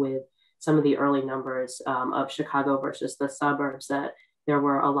that with some of the early numbers of Chicago versus the suburbs, that there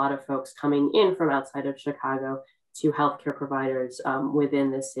were a lot of folks coming in from outside of Chicago to healthcare providers within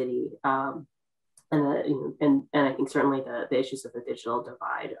the city. And I think certainly the issues of the digital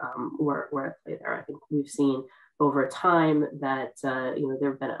divide were at play there. I think we've seen over time that there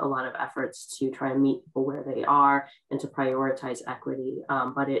have been a lot of efforts to try and meet people where they are and to prioritize equity.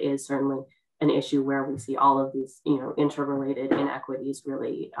 But it is certainly an issue where we see all of these interrelated inequities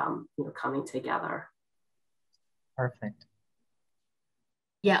really coming together. Perfect.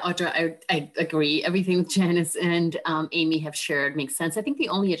 Yeah, Audra, I agree. Everything Janice and Amy have shared makes sense. I think the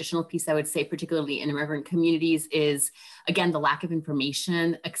only additional piece I would say, particularly in immigrant communities, is, again, the lack of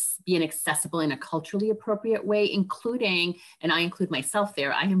information being accessible in a culturally appropriate way, including, and I include myself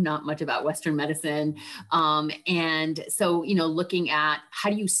there, I am not much about Western medicine. And so, you know, looking at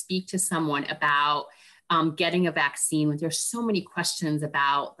how do you speak to someone about getting a vaccine when there's so many questions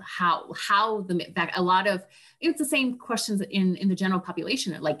about a lot of, it's the same questions in the general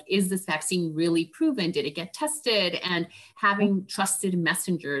population, like, is this vaccine really proven? Did it get tested? And having trusted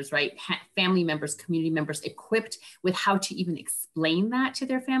messengers, right? Family members, community members equipped with how to even explain that to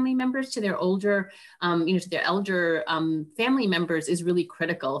their family members, to their older, to their elder family members is really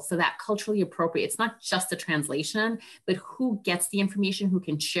critical. So that culturally appropriate, it's not just a translation, but who gets the information, who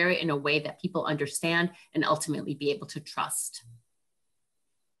can share it in a way that people understand and ultimately be able to trust.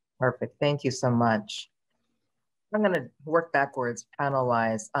 Perfect, thank you so much. I'm going to work backwards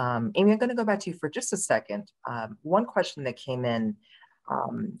panel-wise. Amy, I'm going to go back to you for just a second. One question that came in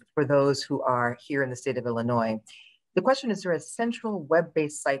for those who are here in the state of Illinois. The question is, there a central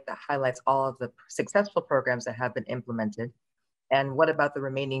web-based site that highlights all of the successful programs that have been implemented? And what about the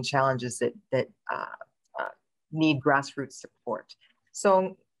remaining challenges that need grassroots support?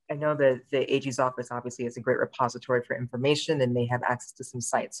 So I know that the AG's office obviously is a great repository for information and may have access to some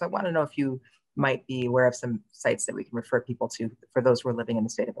sites. So I want to know if you might be aware of some sites that we can refer people to for those who are living in the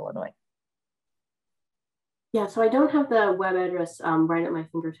state of Illinois. Yeah, so I don't have the web address right at my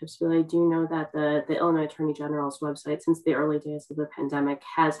fingertips, but I do know that the Illinois Attorney General's website, since the early days of the pandemic,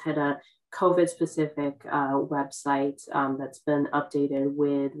 has had a COVID-specific website that's been updated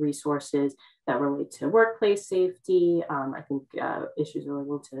with resources that relate to workplace safety. I think issues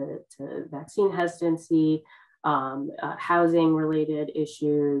relating to vaccine hesitancy, housing-related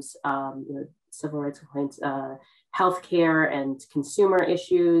issues, civil rights complaints, healthcare and consumer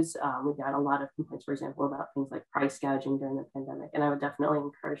issues. We've got a lot of complaints, for example, about things like price gouging during the pandemic. And I would definitely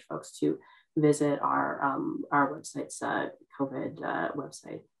encourage folks to visit our website's COVID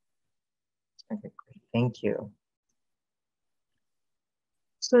website. Okay, great. Thank you.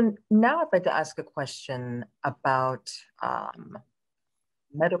 So now I'd like to ask a question about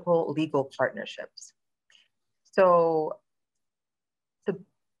medical legal partnerships. So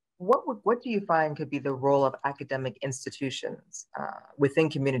what do you find could be the role of academic institutions within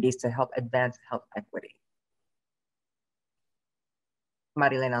communities to help advance health equity?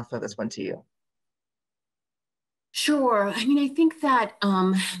 Marilena, I'll throw this one to you. Sure. I mean, I think that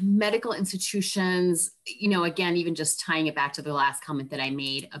medical institutions, again, even just tying it back to the last comment that I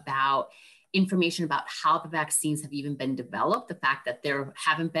made about information about how the vaccines have even been developed, the fact that there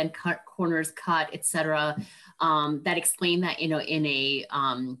haven't been corners cut, et cetera, that explain that, in a,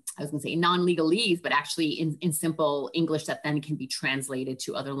 I was gonna say non-legalese, but actually in simple English that then can be translated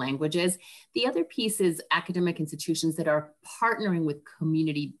to other languages. The other piece is academic institutions that are partnering with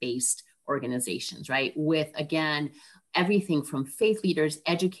community-based organizations, right? With, again, everything from faith leaders,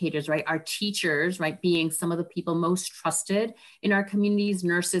 educators, right? Our teachers, right? Being some of the people most trusted in our communities,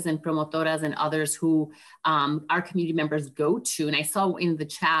 nurses and promotoras and others who our community members go to. And I saw in the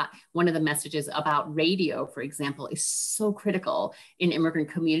chat, one of the messages about radio, for example, is so critical in immigrant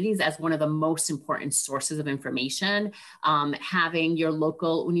communities as one of the most important sources of information. Having your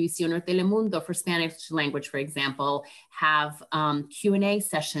local Univision or Telemundo for Spanish language, for example, have Q&A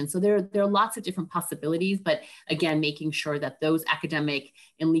sessions. So there are lots of different possibilities, but again, making sure that those academic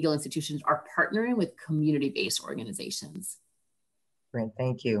and legal institutions are partnering with community-based organizations. Great,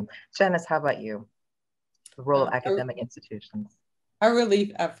 thank you. Janice, how about you? The role of academic institutions. I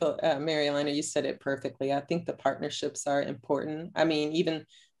feel, Mary Elena, you said it perfectly. I think the partnerships are important. I mean, even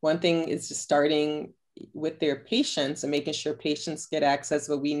one thing is just starting with their patients and making sure patients get access,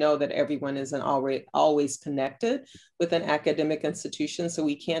 but we know that everyone isn't always connected with an academic institution, so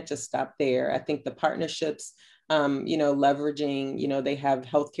we can't just stop there. I think the partnerships, leveraging, they have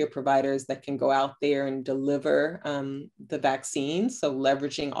healthcare providers that can go out there and deliver the vaccines, so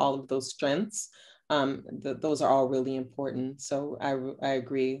leveraging all of those strengths, those are all really important. So I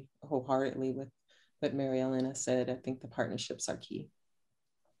agree wholeheartedly with what Mary Elena said. I think the partnerships are key.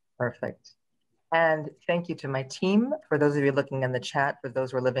 Perfect. And thank you to my team. For those of you looking in the chat, for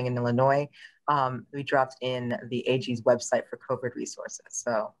those who are living in Illinois, we dropped in the AG's website for COVID resources.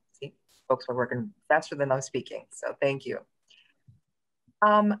 So see, folks are working faster than I'm speaking. So thank you.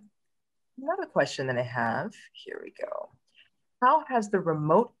 Another question that I have, here we go. How has the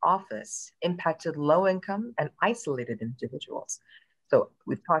remote office impacted low-income and isolated individuals? So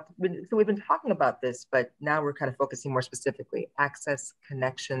we've been talking about this, but now we're kind of focusing more specifically: access,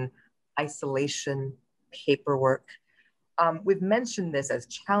 connection, isolation, paperwork. We've mentioned this as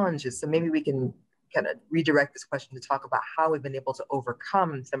challenges, so maybe we can kind of redirect this question to talk about how we've been able to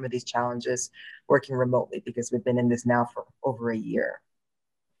overcome some of these challenges working remotely, because we've been in this now for over a year.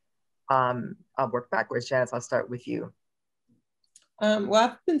 I'll work backwards. Janice, I'll start with you. Well,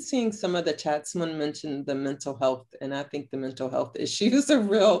 I've been seeing some of the chats. Someone mentioned the mental health, and I think the mental health issue is a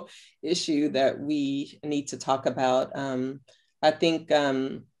real issue that we need to talk about. I think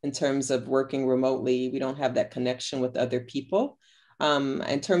in terms of working remotely, we don't have that connection with other people.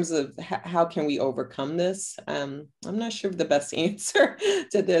 In terms of how can we overcome this, I'm not sure of the best answer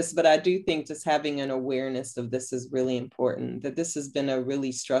to this, but I do think just having an awareness of this is really important, that this has been a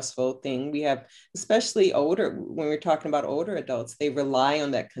really stressful thing. We have, especially when we're talking about older adults, they rely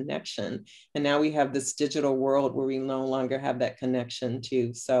on that connection. And now we have this digital world where we no longer have that connection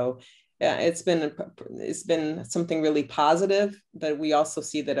too. So yeah, it's been something really positive, but we also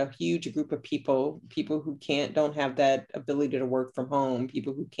see that a huge group of people who don't have that ability to work from home,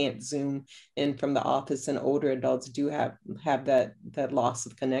 people who can't Zoom in from the office, and older adults do have that loss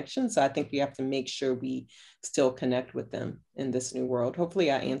of connection. So I think we have to make sure we still connect with them in this new world. Hopefully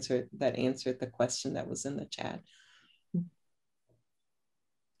that answered the question that was in the chat.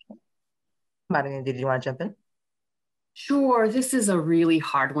 Marilyn, did you want to jump in? Sure, this is a really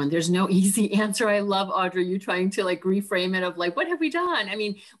hard one. There's no easy answer. I love, Audrey, you trying to like reframe it of like, what have we done? I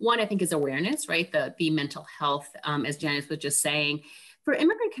mean, one, I think is awareness, right? The mental health, as Janice was just saying. For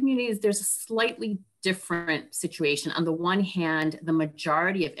immigrant communities, there's a slightly different situation. On the one hand, the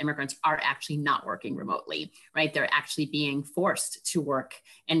majority of immigrants are actually not working remotely, right? They're actually being forced to work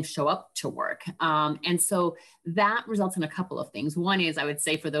and show up to work. And so that results in a couple of things. One is, I would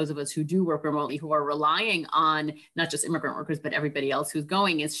say, for those of us who do work remotely, who are relying on not just immigrant workers, but everybody else who's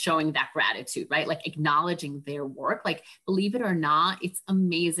going, is showing that gratitude, right? Like acknowledging their work. Like, believe it or not, it's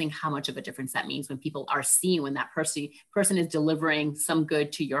amazing how much of a difference that means when people are seen, when that person is delivering some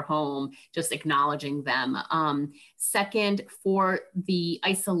good to your home, just acknowledging them. Second, for the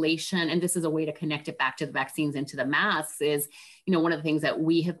isolation, and this is a way to connect it back to the vaccines and to the masks, is, you know, one of the things that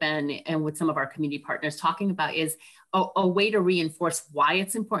we have been, and with some of our community partners, talking about is a way to reinforce why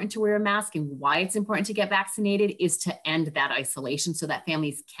it's important to wear a mask and why it's important to get vaccinated is to end that isolation so that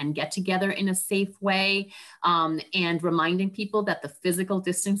families can get together in a safe way, and reminding people that the physical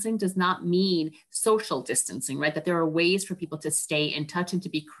distancing does not mean social distancing, right? That there are ways for people to stay in touch and to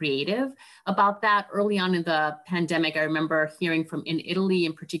be creative about that. Early on in the pandemic, I remember hearing from, in Italy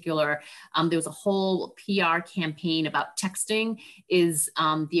in particular, there was a whole PR campaign about texting is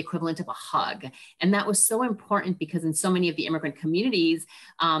the equivalent of a hug. And that was so important because in so many of the immigrant communities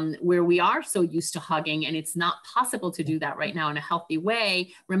where we are so used to hugging, and it's not possible to do that right now in a healthy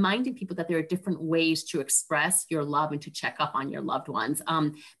way, reminding people that there are different ways to express your love and to check up on your loved ones.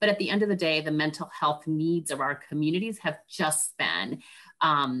 But at the end of the day, the mental health needs of our communities have just been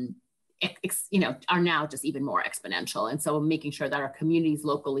are now just even more exponential. And so making sure that our communities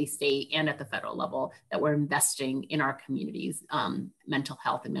locally, state, and at the federal level, that we're investing in our communities' mental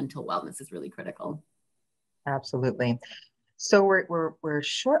health and mental wellness is really critical. Absolutely. So we're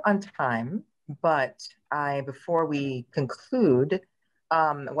short on time, but before we conclude,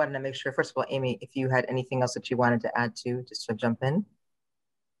 I wanted to make sure, first of all, Amy, if you had anything else that you wanted to add to, just to jump in.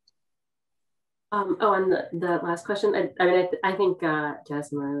 And the last question, I think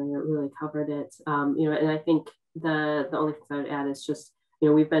Jess and Marilyn really covered it. And I think the only thing I would add is just,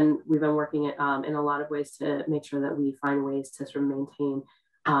 we've been working in a lot of ways to make sure that we find ways to sort of maintain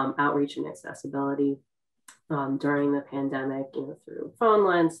outreach and accessibility during the pandemic, through phone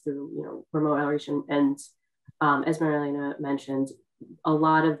lines, through remote outreach, and as Marilena mentioned, a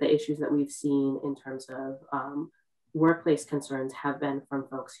lot of the issues that we've seen in terms of workplace concerns have been from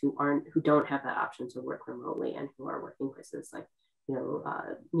folks who don't have that option to work remotely and who are working places like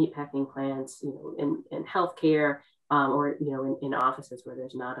meatpacking plants, in healthcare, or in offices where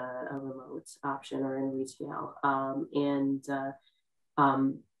there's not a remote option, or in retail.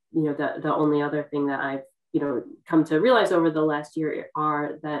 The only other thing that I've come to realize over the last year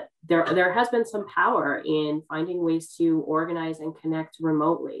are that there has been some power in finding ways to organize and connect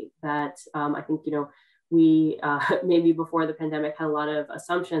remotely. That I think we maybe before the pandemic had a lot of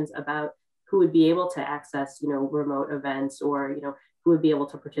assumptions about who would be able to access remote events, or who would be able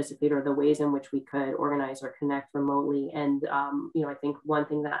to participate, or the ways in which we could organize or connect remotely. And I think one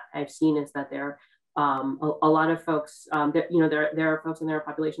thing that I've seen is that there a lot of folks, there are folks in their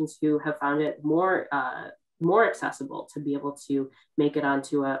populations who have found it more accessible to be able to make it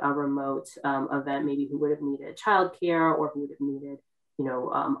onto a remote event, maybe who would have needed childcare, or who would have needed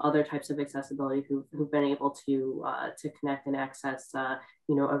other types of accessibility who've been able to connect and access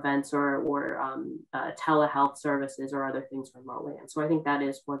events or telehealth services or other things remotely. And so I think that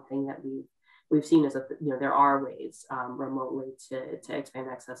is one thing that we've seen is that there are ways remotely to expand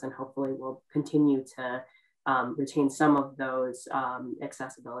access, and hopefully we'll continue to retain some of those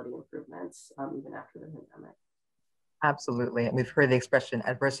accessibility improvements even after the pandemic. Absolutely. And we've heard the expression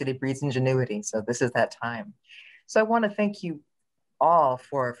adversity breeds ingenuity. So this is that time. So I want to thank you all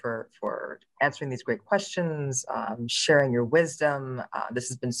for answering these great questions, sharing your wisdom. This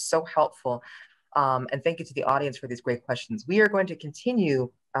has been so helpful. And thank you to the audience for these great questions. We are going to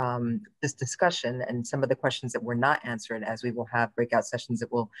continue this discussion and some of the questions that were not answered, as we will have breakout sessions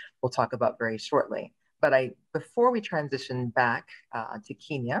that we'll talk about very shortly. But before we transition back to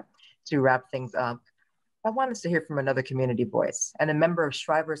Kenya to wrap things up, I want us to hear from another community voice and a member of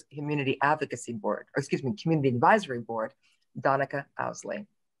Shriver's Community Advocacy Board, or excuse me, Community Advisory Board, Donica Owsley.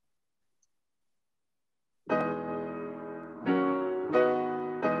 Hi,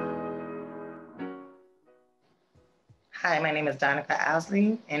 my name is Donica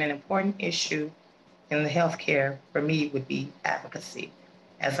Owsley, and an important issue in the healthcare for me would be advocacy.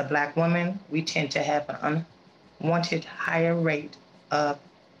 As a Black woman, we tend to have an unwanted higher rate of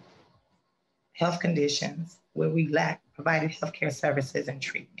health conditions where we lack provided healthcare services and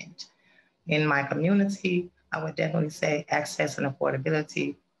treatment. In my community, I would definitely say access and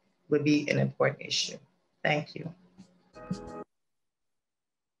affordability would be an important issue. Thank you.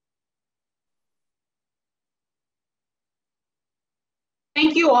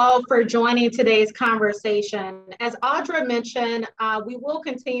 Thank you all for joining today's conversation. As Audra mentioned, we will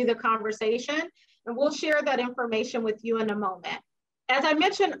continue the conversation and we'll share that information with you in a moment. As I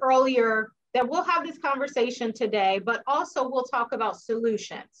mentioned earlier, that we'll have this conversation today, but also we'll talk about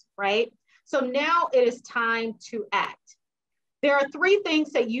solutions, right? So now it is time to act. There are 3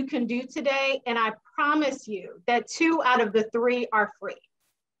 things that you can do today, and I promise you that 2 out of the 3 are free.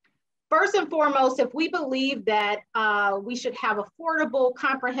 First and foremost, if we believe that we should have affordable,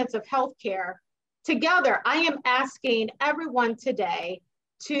 comprehensive healthcare, together, I am asking everyone today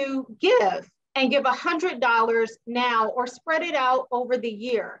to give $100 now or spread it out over the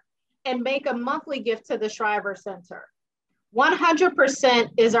year and make a monthly gift to the Shriver Center.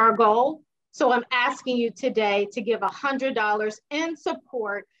 100% is our goal. So I'm asking you today to give $100 in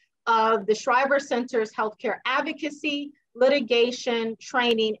support of the Shriver Center's healthcare advocacy, litigation,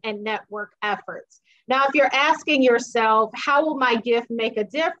 training, and network efforts. Now, if you're asking yourself, how will my gift make a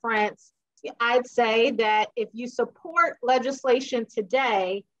difference? I'd say that if you support legislation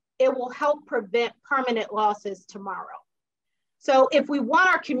today, it will help prevent permanent losses tomorrow. So if we want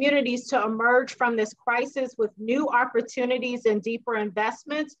our communities to emerge from this crisis with new opportunities and deeper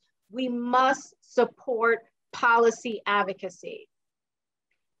investments, we must support policy advocacy.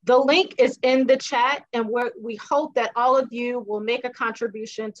 The link is in the chat, and we hope that all of you will make a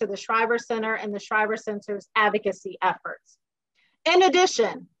contribution to the Shriver Center and the Shriver Center's advocacy efforts. In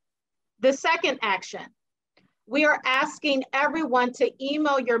addition, the second action, we are asking everyone to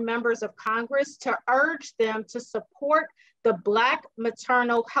email your members of Congress to urge them to support the Black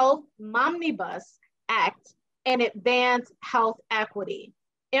Maternal Health Momnibus Act and advance health equity.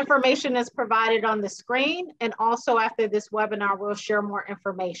 Information is provided on the screen, and also after this webinar, we'll share more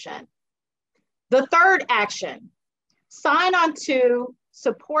information. The third action, sign on to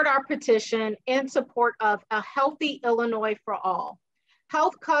support our petition in support of a healthy Illinois for all.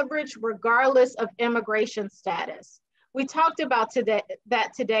 Health coverage regardless of immigration status. We talked about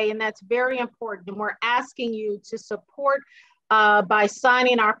that today, and that's very important. And we're asking you to support by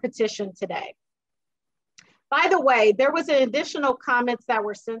signing our petition today. By the way, there was an additional comments that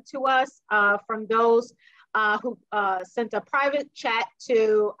were sent to us from those who sent a private chat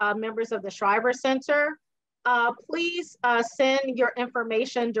to members of the Shriver Center. Please send your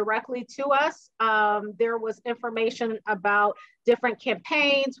information directly to us. There was information about different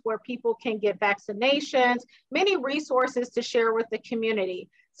campaigns where people can get vaccinations, many resources to share with the community.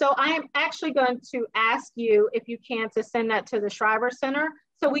 So I am actually going to ask you, if you can, to send that to the Shriver Center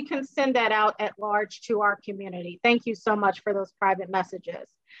so we can send that out at large to our community. Thank you so much for those private messages.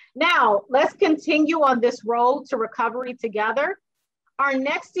 Now, let's continue on this road to recovery together. Our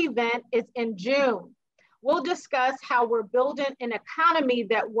next event is in June. We'll discuss how we're building an economy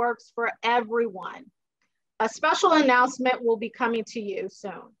that works for everyone. A special announcement will be coming to you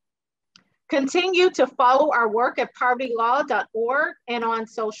soon. Continue to follow our work at povertylaw.org and on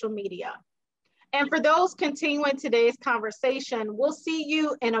social media. And for those continuing today's conversation, we'll see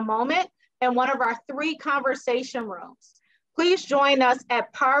you in a moment in one of our 3 conversation rooms. Please join us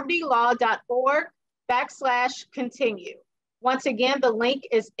at povertylaw.org/continue. Once again, the link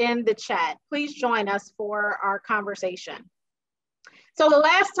is in the chat. Please join us for our conversation. So the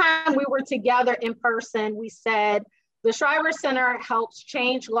last time we were together in person, we said the Shriver Center helps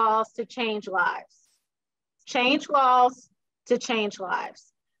change laws to change lives. Change laws to change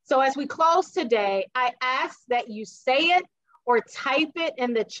lives. So as we close today, I ask that you say it or type it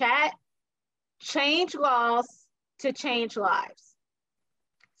in the chat. Change laws to change lives.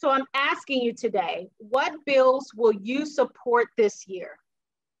 So I'm asking you today, what bills will you support this year?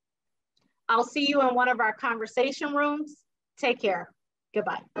 I'll see you in one of our conversation rooms. Take care.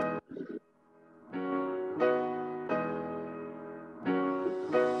 Goodbye.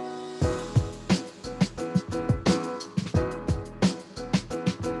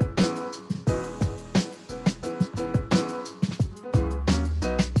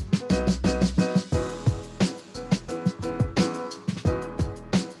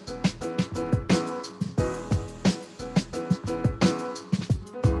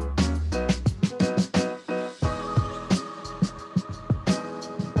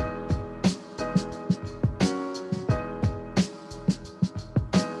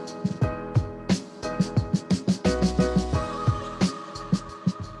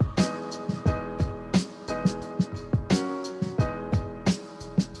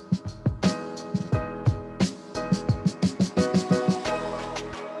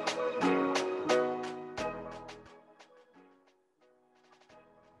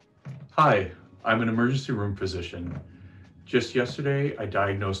 Hi, I'm an emergency room physician. Just yesterday, I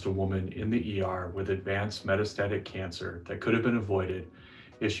diagnosed a woman in the ER with advanced metastatic cancer that could have been avoided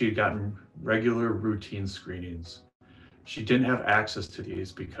if she had gotten regular routine screenings. She didn't have access to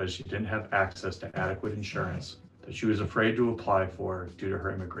these because she didn't have access to adequate insurance that she was afraid to apply for due to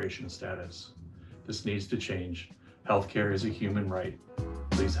her immigration status. This needs to change. Healthcare is a human right.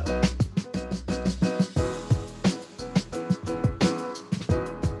 Please help.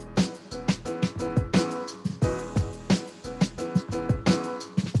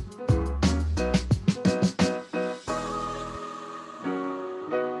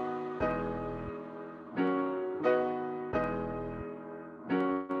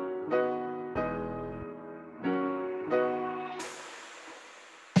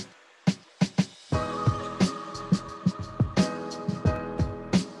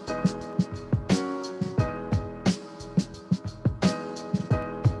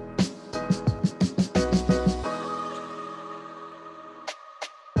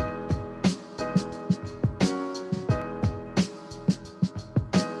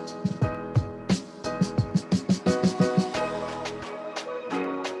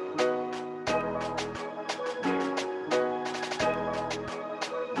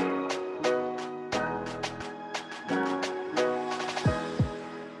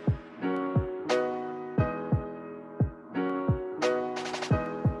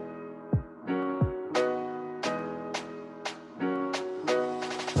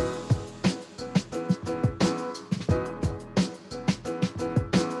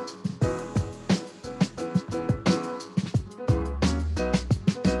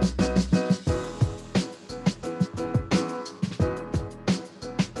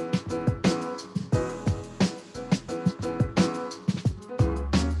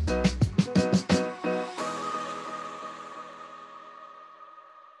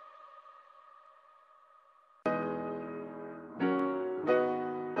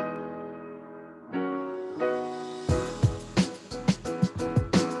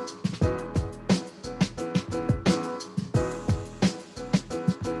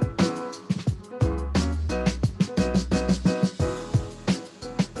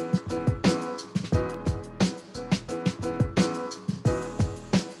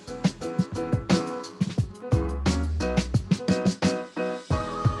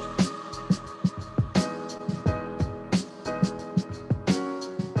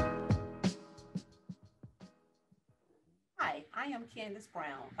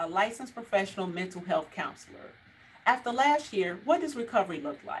 Brown, a licensed professional mental health counselor. After last year, what does recovery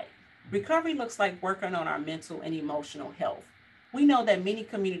look like? Recovery looks like working on our mental and emotional health. We know that many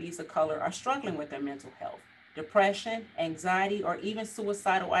communities of color are struggling with their mental health, depression, anxiety, or even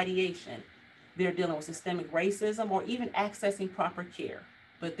suicidal ideation. They're dealing with systemic racism or even accessing proper care.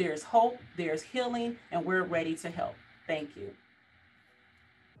 But there's hope, there's healing, and we're ready to help. Thank you.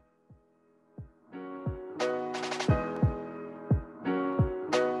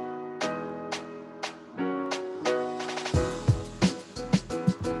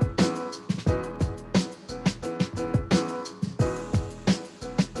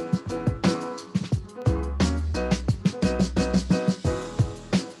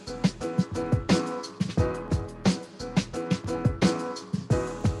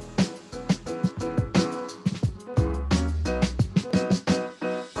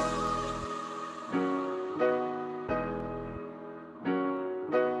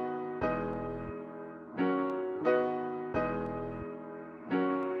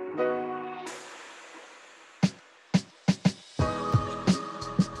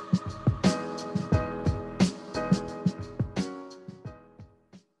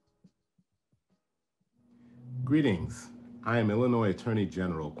 Greetings. I am Illinois Attorney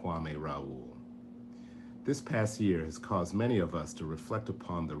General Kwame Raoul. This past year has caused many of us to reflect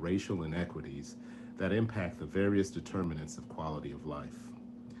upon the racial inequities that impact the various determinants of quality of life.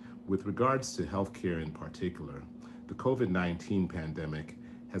 With regards to healthcare in particular, the COVID-19 pandemic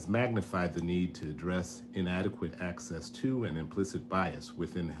has magnified the need to address inadequate access to and implicit bias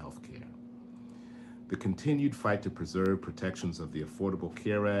within healthcare. The continued fight to preserve protections of the Affordable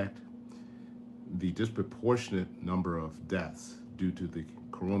Care Act, the disproportionate number of deaths due to the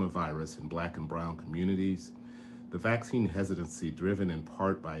coronavirus in Black and Brown communities, the vaccine hesitancy driven in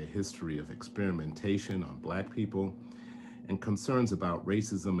part by a history of experimentation on Black people, and concerns about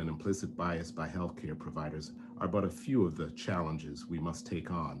racism and implicit bias by healthcare providers are but a few of the challenges we must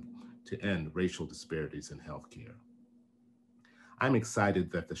take on to end racial disparities in healthcare. I'm excited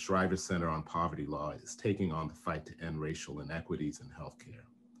that the Shriver Center on Poverty Law is taking on the fight to end racial inequities in healthcare.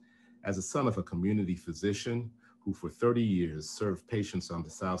 As a son of a community physician who for 30 years served patients on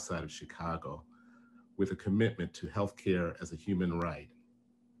the South Side of Chicago with a commitment to healthcare as a human right,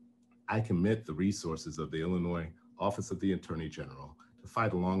 I commit the resources of the Illinois Office of the Attorney General to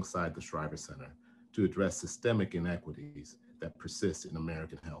fight alongside the Shriver Center to address systemic inequities that persist in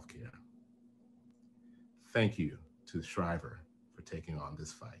American healthcare. Thank you to Shriver for taking on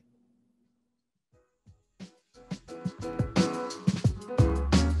this fight.